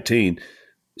 Verse 19,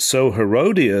 "So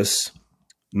Herodias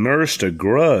nursed a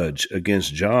grudge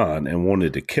against John and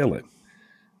wanted to kill him.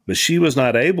 But she was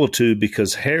not able to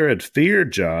because Herod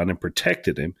feared John and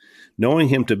protected him, knowing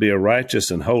him to be a righteous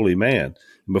and holy man."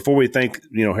 And before we think,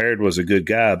 Herod was a good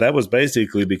guy, that was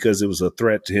basically because it was a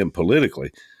threat to him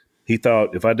politically. He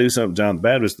thought, if I do something to John the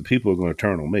Baptist, the people are going to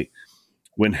turn on me.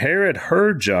 When Herod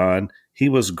heard John, he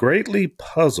was greatly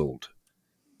puzzled,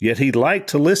 yet he liked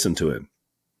to listen to him.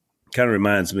 Kind of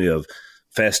reminds me of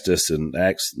Festus and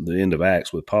Acts, the end of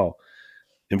Acts with Paul.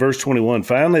 In verse 21,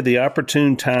 "Finally the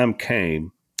opportune time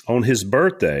came. On his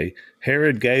birthday,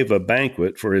 Herod gave a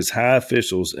banquet for his high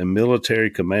officials and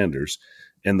military commanders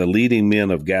and the leading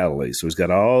men of Galilee." So he's got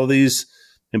all these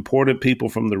important people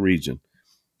from the region.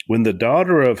 "When the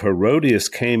daughter of Herodias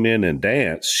came in and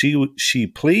danced, she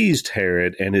pleased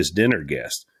Herod and his dinner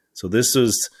guests." So this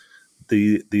is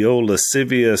the old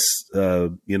lascivious,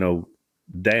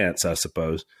 dance, I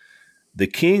suppose. "The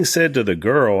king said to the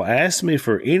girl, 'Ask me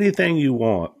for anything you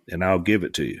want, and I'll give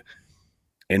it to you.'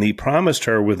 And he promised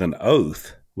her with an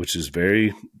oath," which is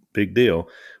very big deal,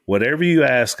 "'Whatever you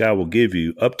ask, I will give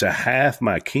you, up to half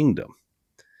my kingdom.'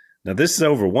 Now, this is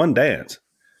over one dance.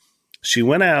 She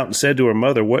went out and said to her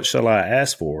mother, 'What shall I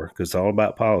ask for?' Because it's all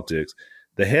about politics.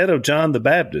 'The head of John the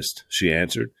Baptist,' she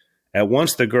answered. At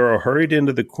once the girl hurried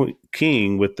into the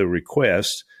king with the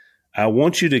request, 'I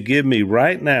want you to give me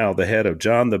right now the head of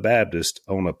John the Baptist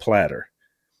on a platter.'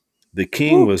 The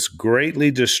king was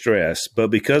greatly distressed, but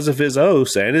because of his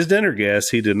oaths and his dinner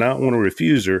guests, he did not want to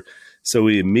refuse her, so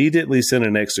he immediately sent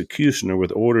an executioner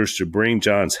with orders to bring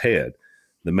John's head.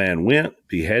 The man went,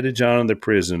 beheaded John in the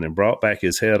prison, and brought back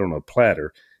his head on a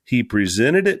platter. He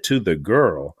presented it to the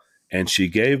girl, and she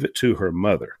gave it to her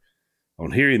mother.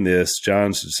 On hearing this,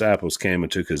 John's disciples came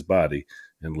and took his body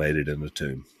and laid it in the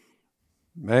tomb."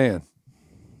 Man,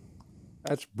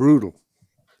 that's brutal.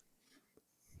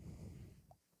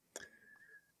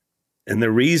 And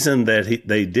the reason that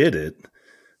they did it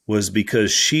was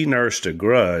because she nursed a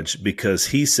grudge because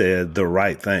he said the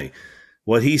right thing.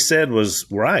 What he said was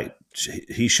right.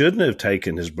 He shouldn't have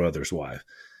taken his brother's wife.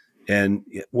 And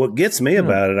what gets me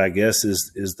about it, I guess,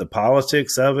 is the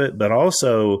politics of it, but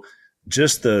also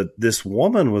just this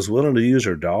woman was willing to use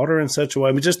her daughter in such a way.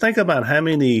 I mean, just think about how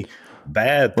many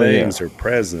bad things are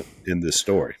present in this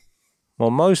story.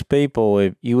 Well, most people,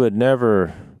 if you would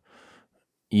never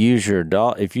use your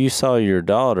daughter, if you saw your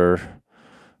daughter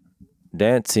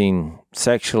dancing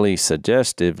sexually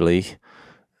suggestively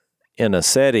in a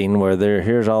setting where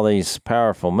here's all these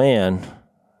powerful men,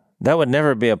 that would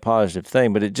never be a positive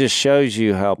thing. But it just shows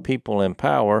you how people in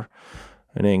power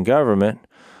and in government,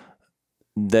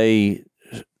 they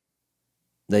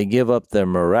they give up their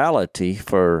morality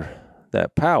for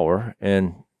that power,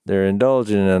 and they're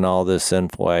indulging in all this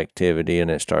sinful activity,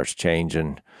 and it starts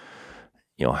changing,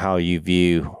 how you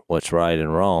view what's right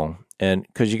and wrong. And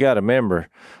because you got to remember,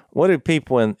 what do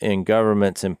people in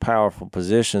governments in powerful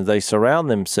positions, they surround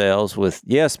themselves with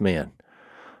yes men.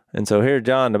 And so here,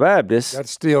 John the Baptist. That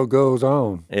still goes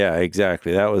on. Yeah,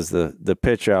 exactly. That was the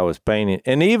picture I was painting.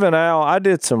 And even Al, I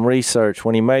did some research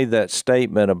when he made that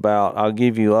statement about, I'll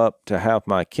give you up to half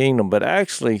my kingdom. But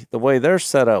actually, the way their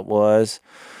setup was,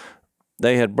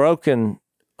 they had broken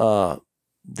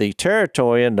the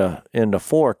territory into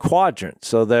 4 quadrants.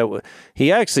 So that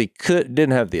he actually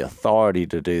didn't have the authority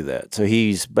to do that. So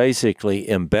he's basically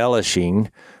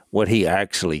embellishing what he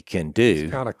actually can do.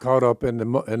 He's kind of caught up in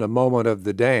the moment of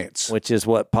the dance, which is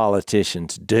what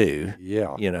politicians do.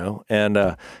 Yeah,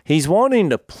 and he's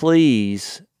wanting to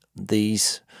please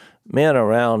these men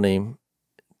around him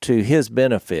to his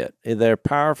benefit. They're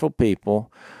powerful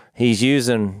people. He's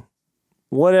using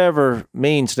whatever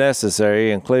means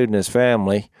necessary, including his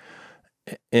family,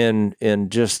 in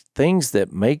just things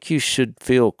that make you should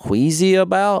feel queasy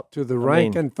about. To the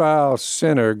rank and file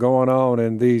sinner going on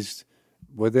in these,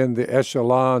 within the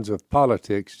echelons of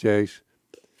politics, Jase,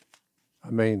 I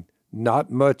mean, not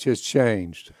much has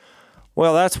changed.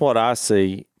 Well, that's what I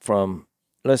see from,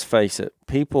 let's face it,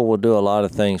 people will do a lot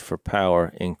of things for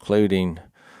power, including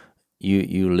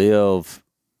you live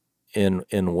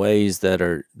in ways that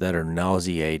are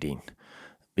nauseating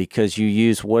because you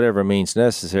use whatever means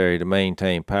necessary to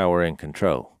maintain power and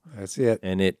control. That's it.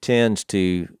 And it tends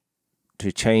to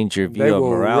change your view of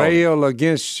morality. They will rail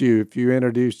against you if you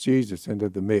introduce Jesus into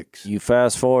the mix. You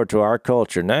fast forward to our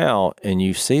culture now, and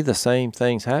you see the same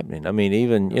things happening. I mean,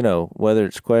 even, whether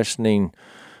it's questioning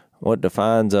what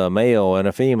defines a male and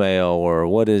a female, or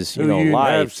what is, Who you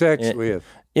life. have sex with.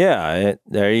 Yeah,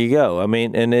 there you go. I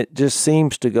mean, and it just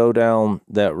seems to go down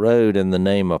that road in the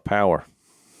name of power.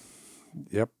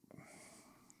 Yep.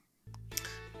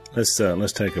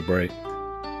 Let's take a break.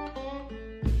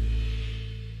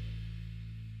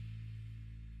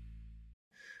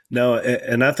 No,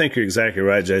 and I think you're exactly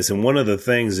right, Jason. One of the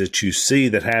things that you see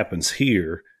that happens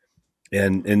here,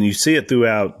 and you see it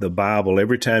throughout the Bible,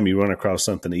 every time you run across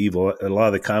something evil, a lot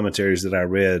of the commentaries that I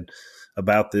read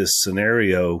about this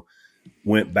scenario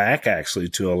went back actually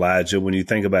to Elijah. When you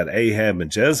think about Ahab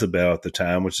and Jezebel at the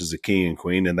time, which is the king and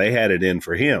queen, and they had it in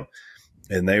for him.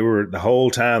 And the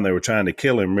whole time they were trying to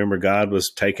kill him. Remember, God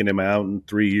was taking him out in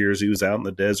 3 years. He was out in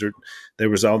the desert. There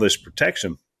was all this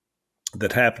protection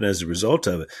that happened as a result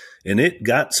of it. And it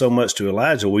got so much to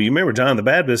Elijah. Well, you remember John the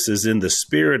Baptist is in the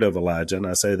spirit of Elijah, and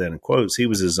I say that in quotes. He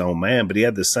was his own man, but he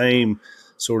had the same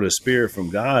sort of spirit from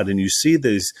God. And you see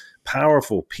these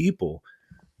powerful people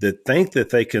that think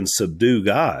that they can subdue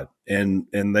God, and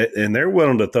they're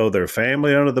willing to throw their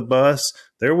family under the bus.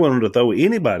 They're willing to throw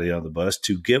anybody under the bus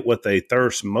to get what they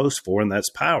thirst most for, and that's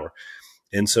power.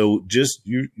 And so just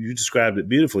you described it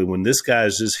beautifully. When this guy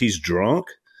he's drunk,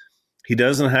 he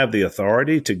doesn't have the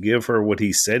authority to give her what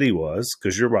he said he was,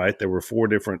 because you're right, there were 4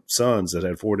 different sons that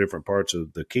had 4 different parts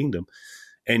of the kingdom.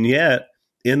 And yet,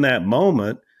 in that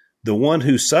moment, the one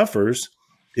who suffers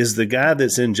is the guy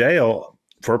that's in jail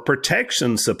for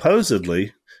protection,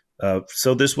 supposedly,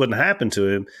 so this wouldn't happen to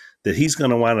him, that he's going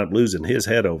to wind up losing his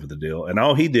head over the deal. And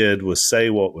all he did was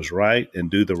say what was right and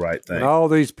do the right thing. And all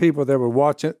these people that were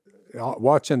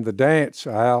watching the dance,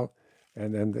 Al,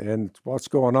 and what's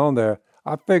going on there,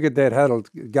 I figured that had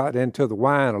got into the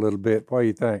wine a little bit. What do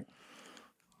you think?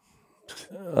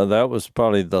 That was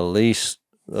probably the least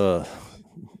thing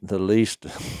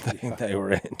they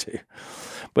were into.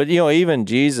 But, even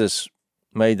Jesus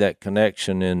made that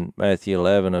connection in Matthew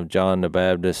 11 of John the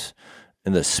Baptist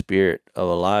and the spirit of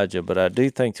Elijah. But I do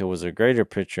think there was a greater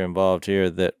picture involved here,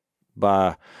 that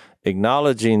by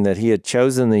acknowledging that he had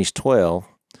chosen these 12,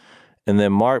 and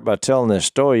then Mark, by telling this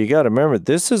story, you got to remember,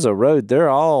 this is a road. They're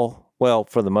all, well,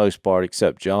 for the most part,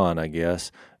 except John, I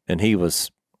guess, and he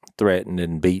was threatened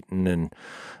and beaten, and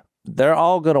they're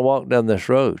all going to walk down this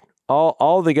road.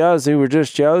 All the guys who were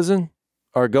just chosen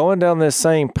are going down this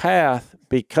same path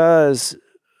because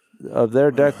of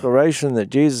their declaration that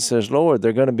Jesus is Lord.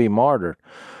 They're going to be martyred.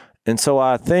 And so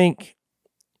I think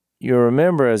you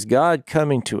remember, as God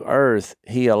coming to earth,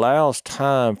 he allows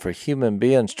time for human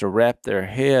beings to wrap their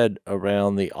head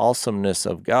around the awesomeness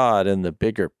of God and the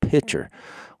bigger picture,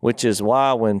 which is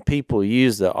why when people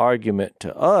use the argument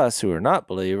to us who are not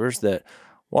believers that,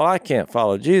 well, I can't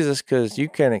follow Jesus because you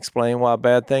can't explain why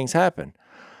bad things happen.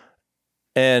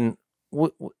 And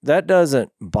that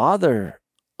doesn't bother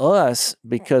us,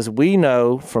 because we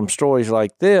know from stories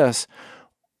like this,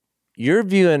 you're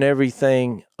viewing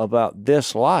everything about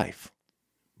this life.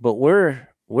 but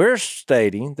we're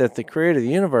stating that the creator of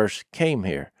the universe came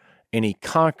here and he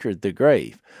conquered the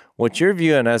grave. What you're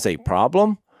viewing as a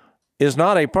problem is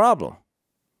not a problem.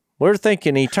 We're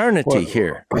thinking eternity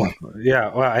here.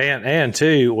 Yeah, well, and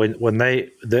too, when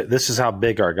this is how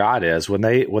big our God is. When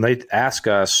they ask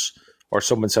us, or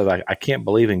someone says, I can't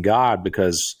believe in God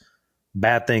because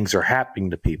bad things are happening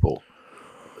to people,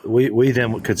 we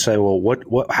then could say, well,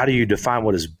 what? How do you define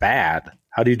what is bad?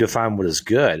 How do you define what is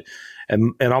good?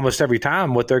 And almost every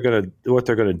time, what they're going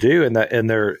to do, and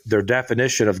their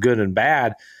definition of good and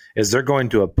bad is they're going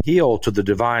to appeal to the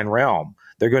divine realm.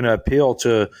 They're going to appeal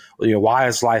to, why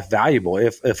is life valuable?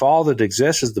 If all that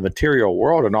exists is the material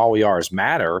world and all we are is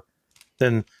matter,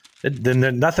 then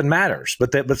nothing matters.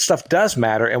 But stuff does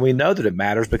matter, and we know that it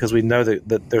matters because we know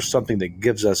that there's something that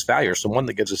gives us value, or someone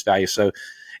that gives us value. So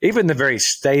even the very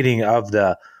stating of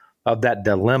that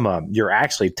dilemma, you're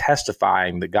actually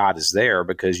testifying that God is there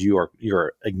because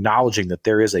you're acknowledging that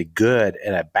there is a good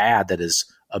and a bad that is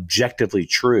objectively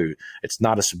true. It's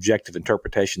not a subjective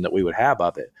interpretation that we would have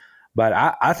of it. But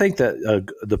I think that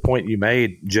the point you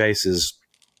made, Jase, is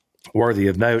worthy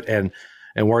of note and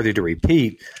worthy to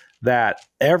repeat, that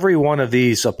every one of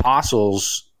these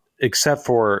apostles, except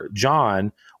for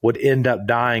John, would end up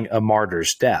dying a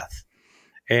martyr's death.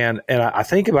 And I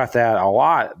think about that a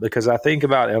lot because I think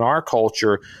about in our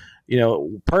culture,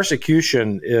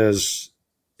 persecution is,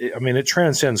 it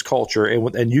transcends culture,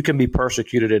 and you can be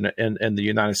persecuted in the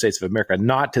United States of America,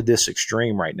 not to this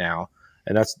extreme right now.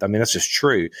 And that's just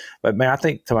true. But man, I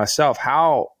think to myself,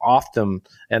 how often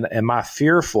am I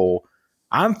fearful?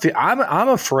 I'm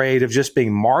afraid of just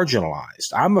being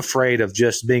marginalized. I'm afraid of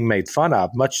just being made fun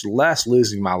of, much less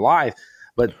losing my life.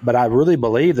 But I really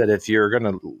believe that if you're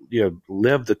going to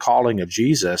live the calling of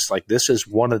Jesus, like this is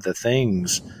one of the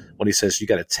things when he says you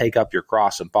got to take up your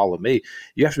cross and follow me,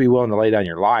 you have to be willing to lay down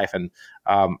your life. And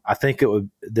I think it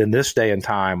would, in this day and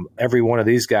time, every one of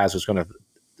these guys was going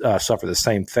to suffer the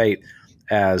same fate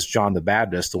as John the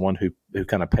Baptist, the one who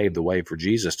kind of paved the way for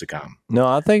Jesus to come. No,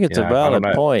 I think it's a valid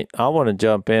point. I want to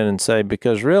jump in and say,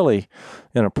 because really,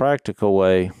 in a practical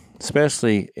way,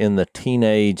 especially in the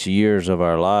teenage years of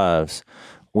our lives,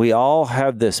 we all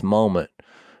have this moment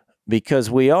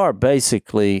because we are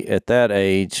basically at that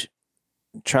age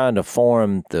trying to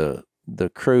form the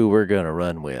crew we're going to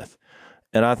run with.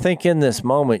 And I think in this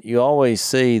moment, you always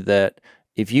see that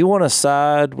if you want to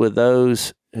side with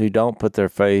those who don't put their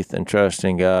faith and trust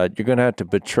in God, you're going to have to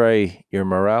betray your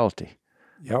morality.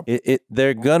 Yep.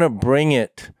 They're going to bring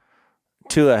it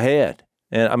to a head.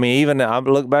 And even I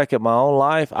look back at my own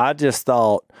life, I just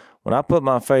thought, when I put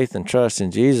my faith and trust in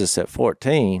Jesus at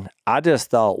 14, I just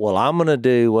thought, well, I'm going to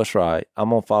do what's right.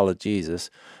 I'm going to follow Jesus,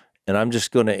 and I'm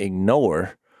just going to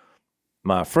ignore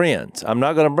my friends. I'm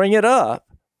not going to bring it up,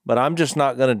 but I'm just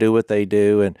not going to do what they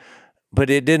do. But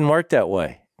it didn't work that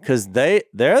way. Because they're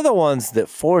the ones that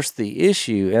forced the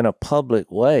issue in a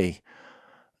public way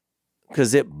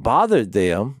because it bothered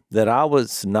them that I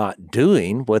was not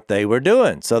doing what they were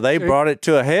doing. So they brought it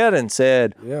to a head and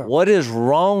said, what is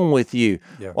wrong with you?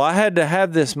 Yeah. Well, I had to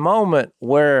have this moment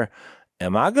where,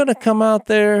 am I going to come out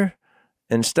there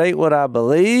and state what I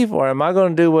believe, or am I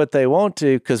going to do what they want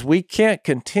to? Because we can't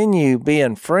continue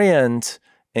being friends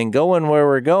and going where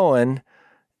we're going.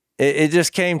 It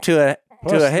just came to a head.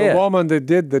 The woman that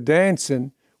did the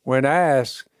dancing, when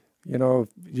asked, you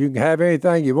can have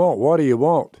anything you want. What do you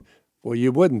want? Well,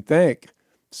 you wouldn't think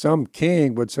some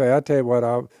king would say, I tell you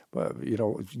what,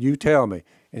 you tell me.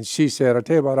 And she said, I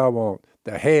tell you what I want,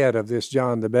 the head of this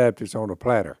John the Baptist on a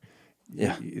platter.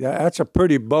 Yeah. That's a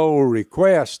pretty bold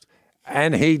request,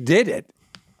 and he did it.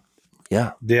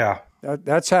 Yeah. Yeah.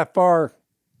 That's how far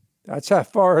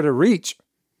to reach.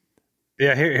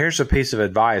 Yeah, here's a piece of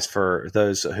advice for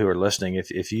those who are listening.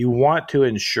 If you want to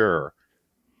ensure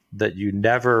that you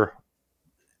never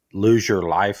lose your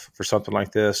life for something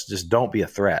like this, just don't be a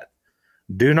threat.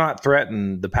 Do not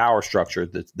threaten the power structure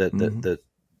that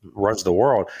runs the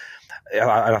world. And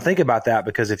I think about that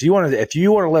because if you want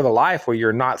to live a life where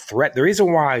you're not threat, the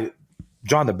reason why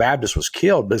John the Baptist was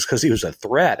killed is because he was a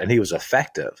threat and he was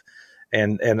effective.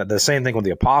 And the same thing with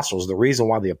the apostles. The reason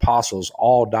why the apostles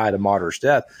all died a martyr's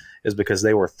death is because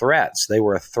they were threats. They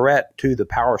were a threat to the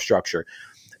power structure.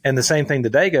 And the same thing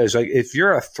today goes, like, if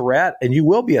you're a threat, and you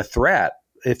will be a threat,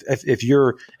 if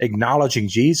you're acknowledging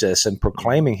Jesus and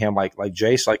proclaiming him, like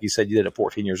Jase, like you said, you did at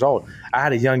 14 years old. I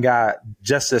had a young guy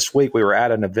just this week. We were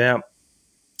at an event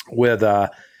with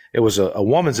it was a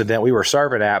woman's event we were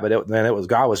serving at, but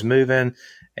God was moving,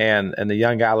 and the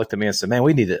young guy looked at me and said, "Man,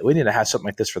 we need to have something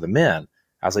like this for the men."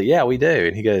 I was like, "Yeah, we do."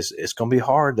 And he goes, "It's going to be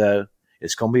hard though.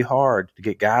 It's going to be hard to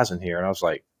get guys in here." And I was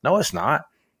like, "No, it's not.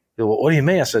 What do you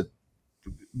mean? I said,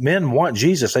 men want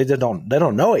Jesus. They don't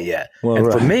know it yet. Well,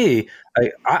 and for me,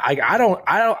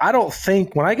 I don't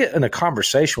think when I get in a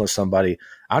conversation with somebody,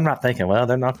 I'm not thinking, well,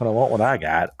 they're not going to want what I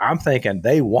got. I'm thinking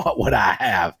they want what I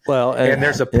have. Well, and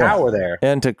there's a power there.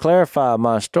 And to clarify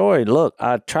my story, look,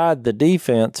 I tried the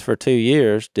defense for 2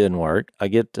 years, didn't work. I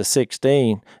get to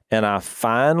 16, and I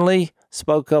finally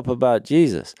spoke up about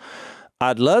Jesus.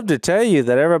 I'd love to tell you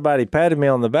that everybody patted me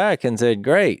on the back and said,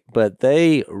 great, but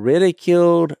they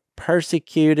ridiculed,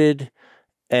 persecuted,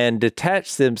 and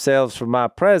detached themselves from my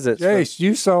presence. Jase,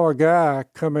 you saw a guy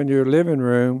come in your living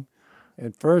room,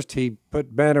 and first he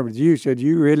put banter with you, said,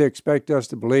 you really expect us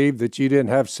to believe that you didn't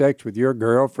have sex with your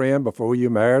girlfriend before you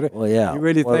married her? Well, yeah. You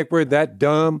really think we're that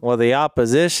dumb? Well, the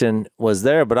opposition was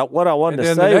there, but what I wanted to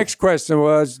say... And then the next question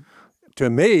was, to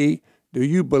me, do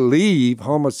you believe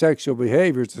homosexual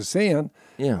behavior is a sin?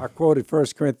 Yeah. I quoted 1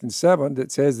 Corinthians 7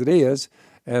 that says it is,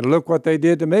 and look what they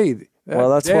did to me.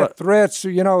 That's what threats,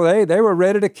 they were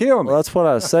ready to kill me. Well, that's what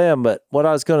I was saying, but what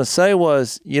I was going to say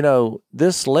was,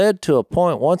 this led to a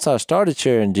point, once I started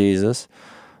sharing Jesus,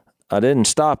 I didn't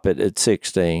stop it at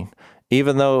 16,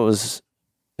 even though it was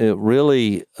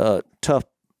really tough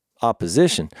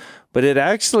opposition. But it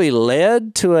actually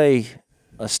led to a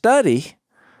study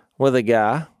with a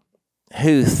guy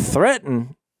who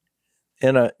threatened me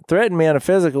in a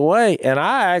physical way, and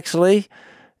I actually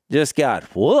just got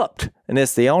whooped. And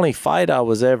it's the only fight I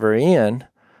was ever in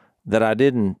that I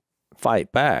didn't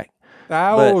fight back.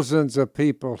 Thousands of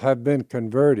people have been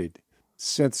converted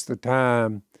since the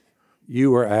time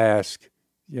you were asked,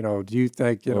 do you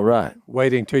think,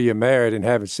 waiting till you're married and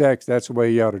having sex, that's the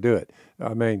way you ought to do it.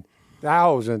 I mean,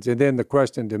 thousands. And then the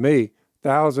question to me,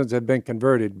 thousands have been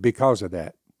converted because of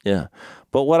that. Yeah.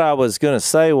 But what I was going to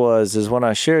say is when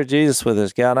I shared Jesus with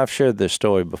this guy, and I've shared this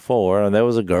story before, and there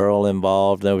was a girl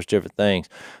involved, and there was different things,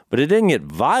 but it didn't get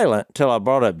violent until I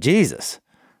brought up Jesus.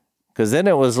 Because then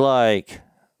it was like,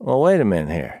 well, wait a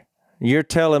minute here. You're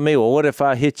telling me, well, what if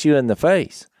I hit you in the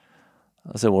face?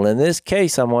 I said, well, in this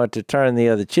case, I'm going to turn the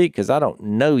other cheek because I don't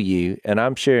know you, and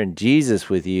I'm sharing Jesus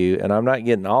with you, and I'm not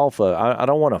getting off of I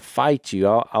don't want to fight you.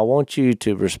 I want you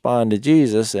to respond to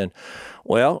Jesus. And,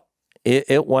 well,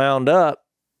 it wound up,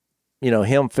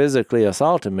 him physically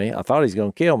assaulting me. I thought he was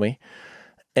going to kill me.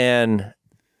 And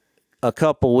a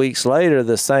couple weeks later,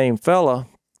 the same fella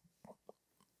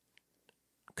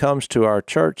comes to our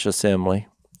church assembly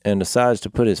and decides to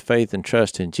put his faith and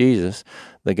trust in Jesus.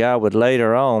 The guy would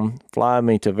later on fly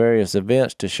me to various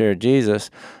events to share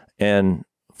Jesus. And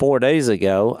 4 days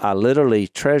ago, I literally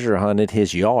treasure hunted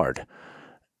his yard.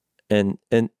 And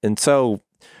so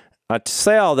I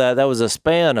say all that was a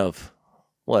span of,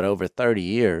 over 30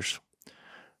 years.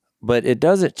 But it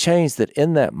doesn't change that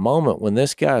in that moment when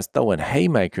this guy's throwing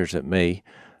haymakers at me,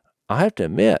 I have to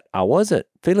admit, I wasn't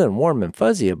feeling warm and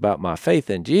fuzzy about my faith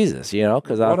in Jesus,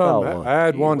 because I thought, I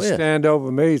had one stand over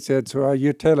me and said, so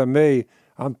you're telling me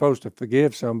I'm supposed to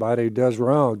forgive somebody who does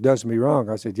me wrong?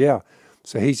 I said, yeah.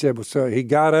 So he said, well, so he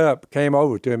got up, came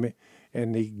over to me,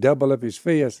 and he doubled up his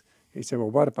fist. He said,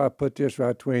 well, what if I put this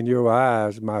right between your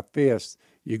eyes, my fist?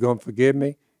 You going to forgive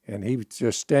me? And he was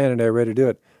just standing there ready to do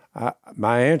it.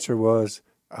 My answer was,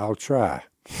 I'll try.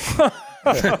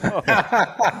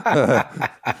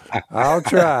 I'll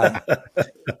try.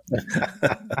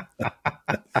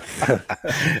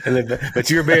 But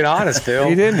you're being honest, Phil.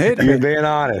 He didn't hit me. You're being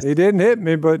honest. He didn't hit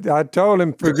me, but I told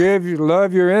him, forgive you,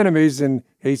 love your enemies. And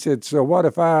he said, so what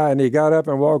if and he got up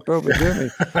and walked over to me.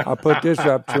 I put this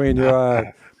up between your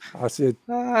eyes. I said,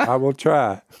 I will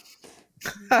try.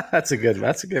 That's a good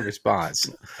response.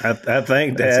 I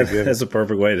think, Dad, that's a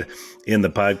perfect way to end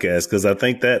the podcast, because I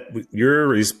think that your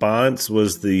response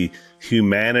was the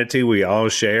humanity we all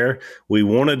share. We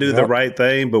want to do the right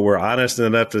thing, but we're honest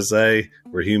enough to say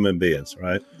we're human beings,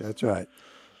 right? That's right.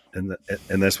 And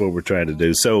that's what we're trying to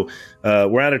do. So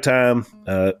we're out of time.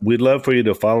 We'd love for you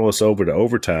to follow us over to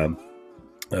Overtime.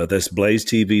 That's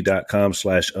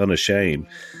blazetv.com/unashamed.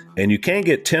 And you can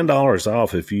get $10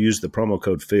 off if you use the promo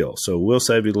code Phil. So we'll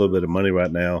save you a little bit of money right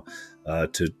now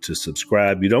to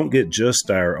subscribe. You don't get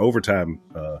just our Overtime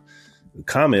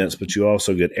comments, but you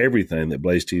also get everything that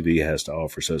Blaze TV has to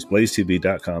offer. So it's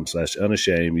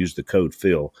blazetv.com/unashamed. Use the code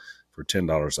Phil for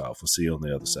 $10 off. We'll see you on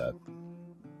the other side.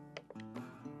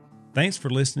 Thanks for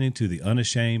listening to the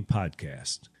Unashamed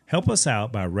podcast. Help us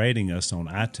out by rating us on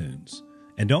iTunes.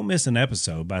 And don't miss an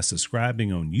episode by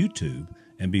subscribing on YouTube,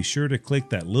 and be sure to click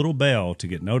that little bell to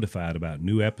get notified about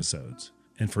new episodes.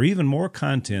 And for even more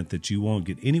content that you won't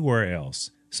get anywhere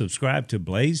else, subscribe to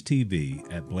Blaze TV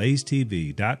at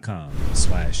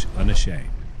blazetv.com/unashamed.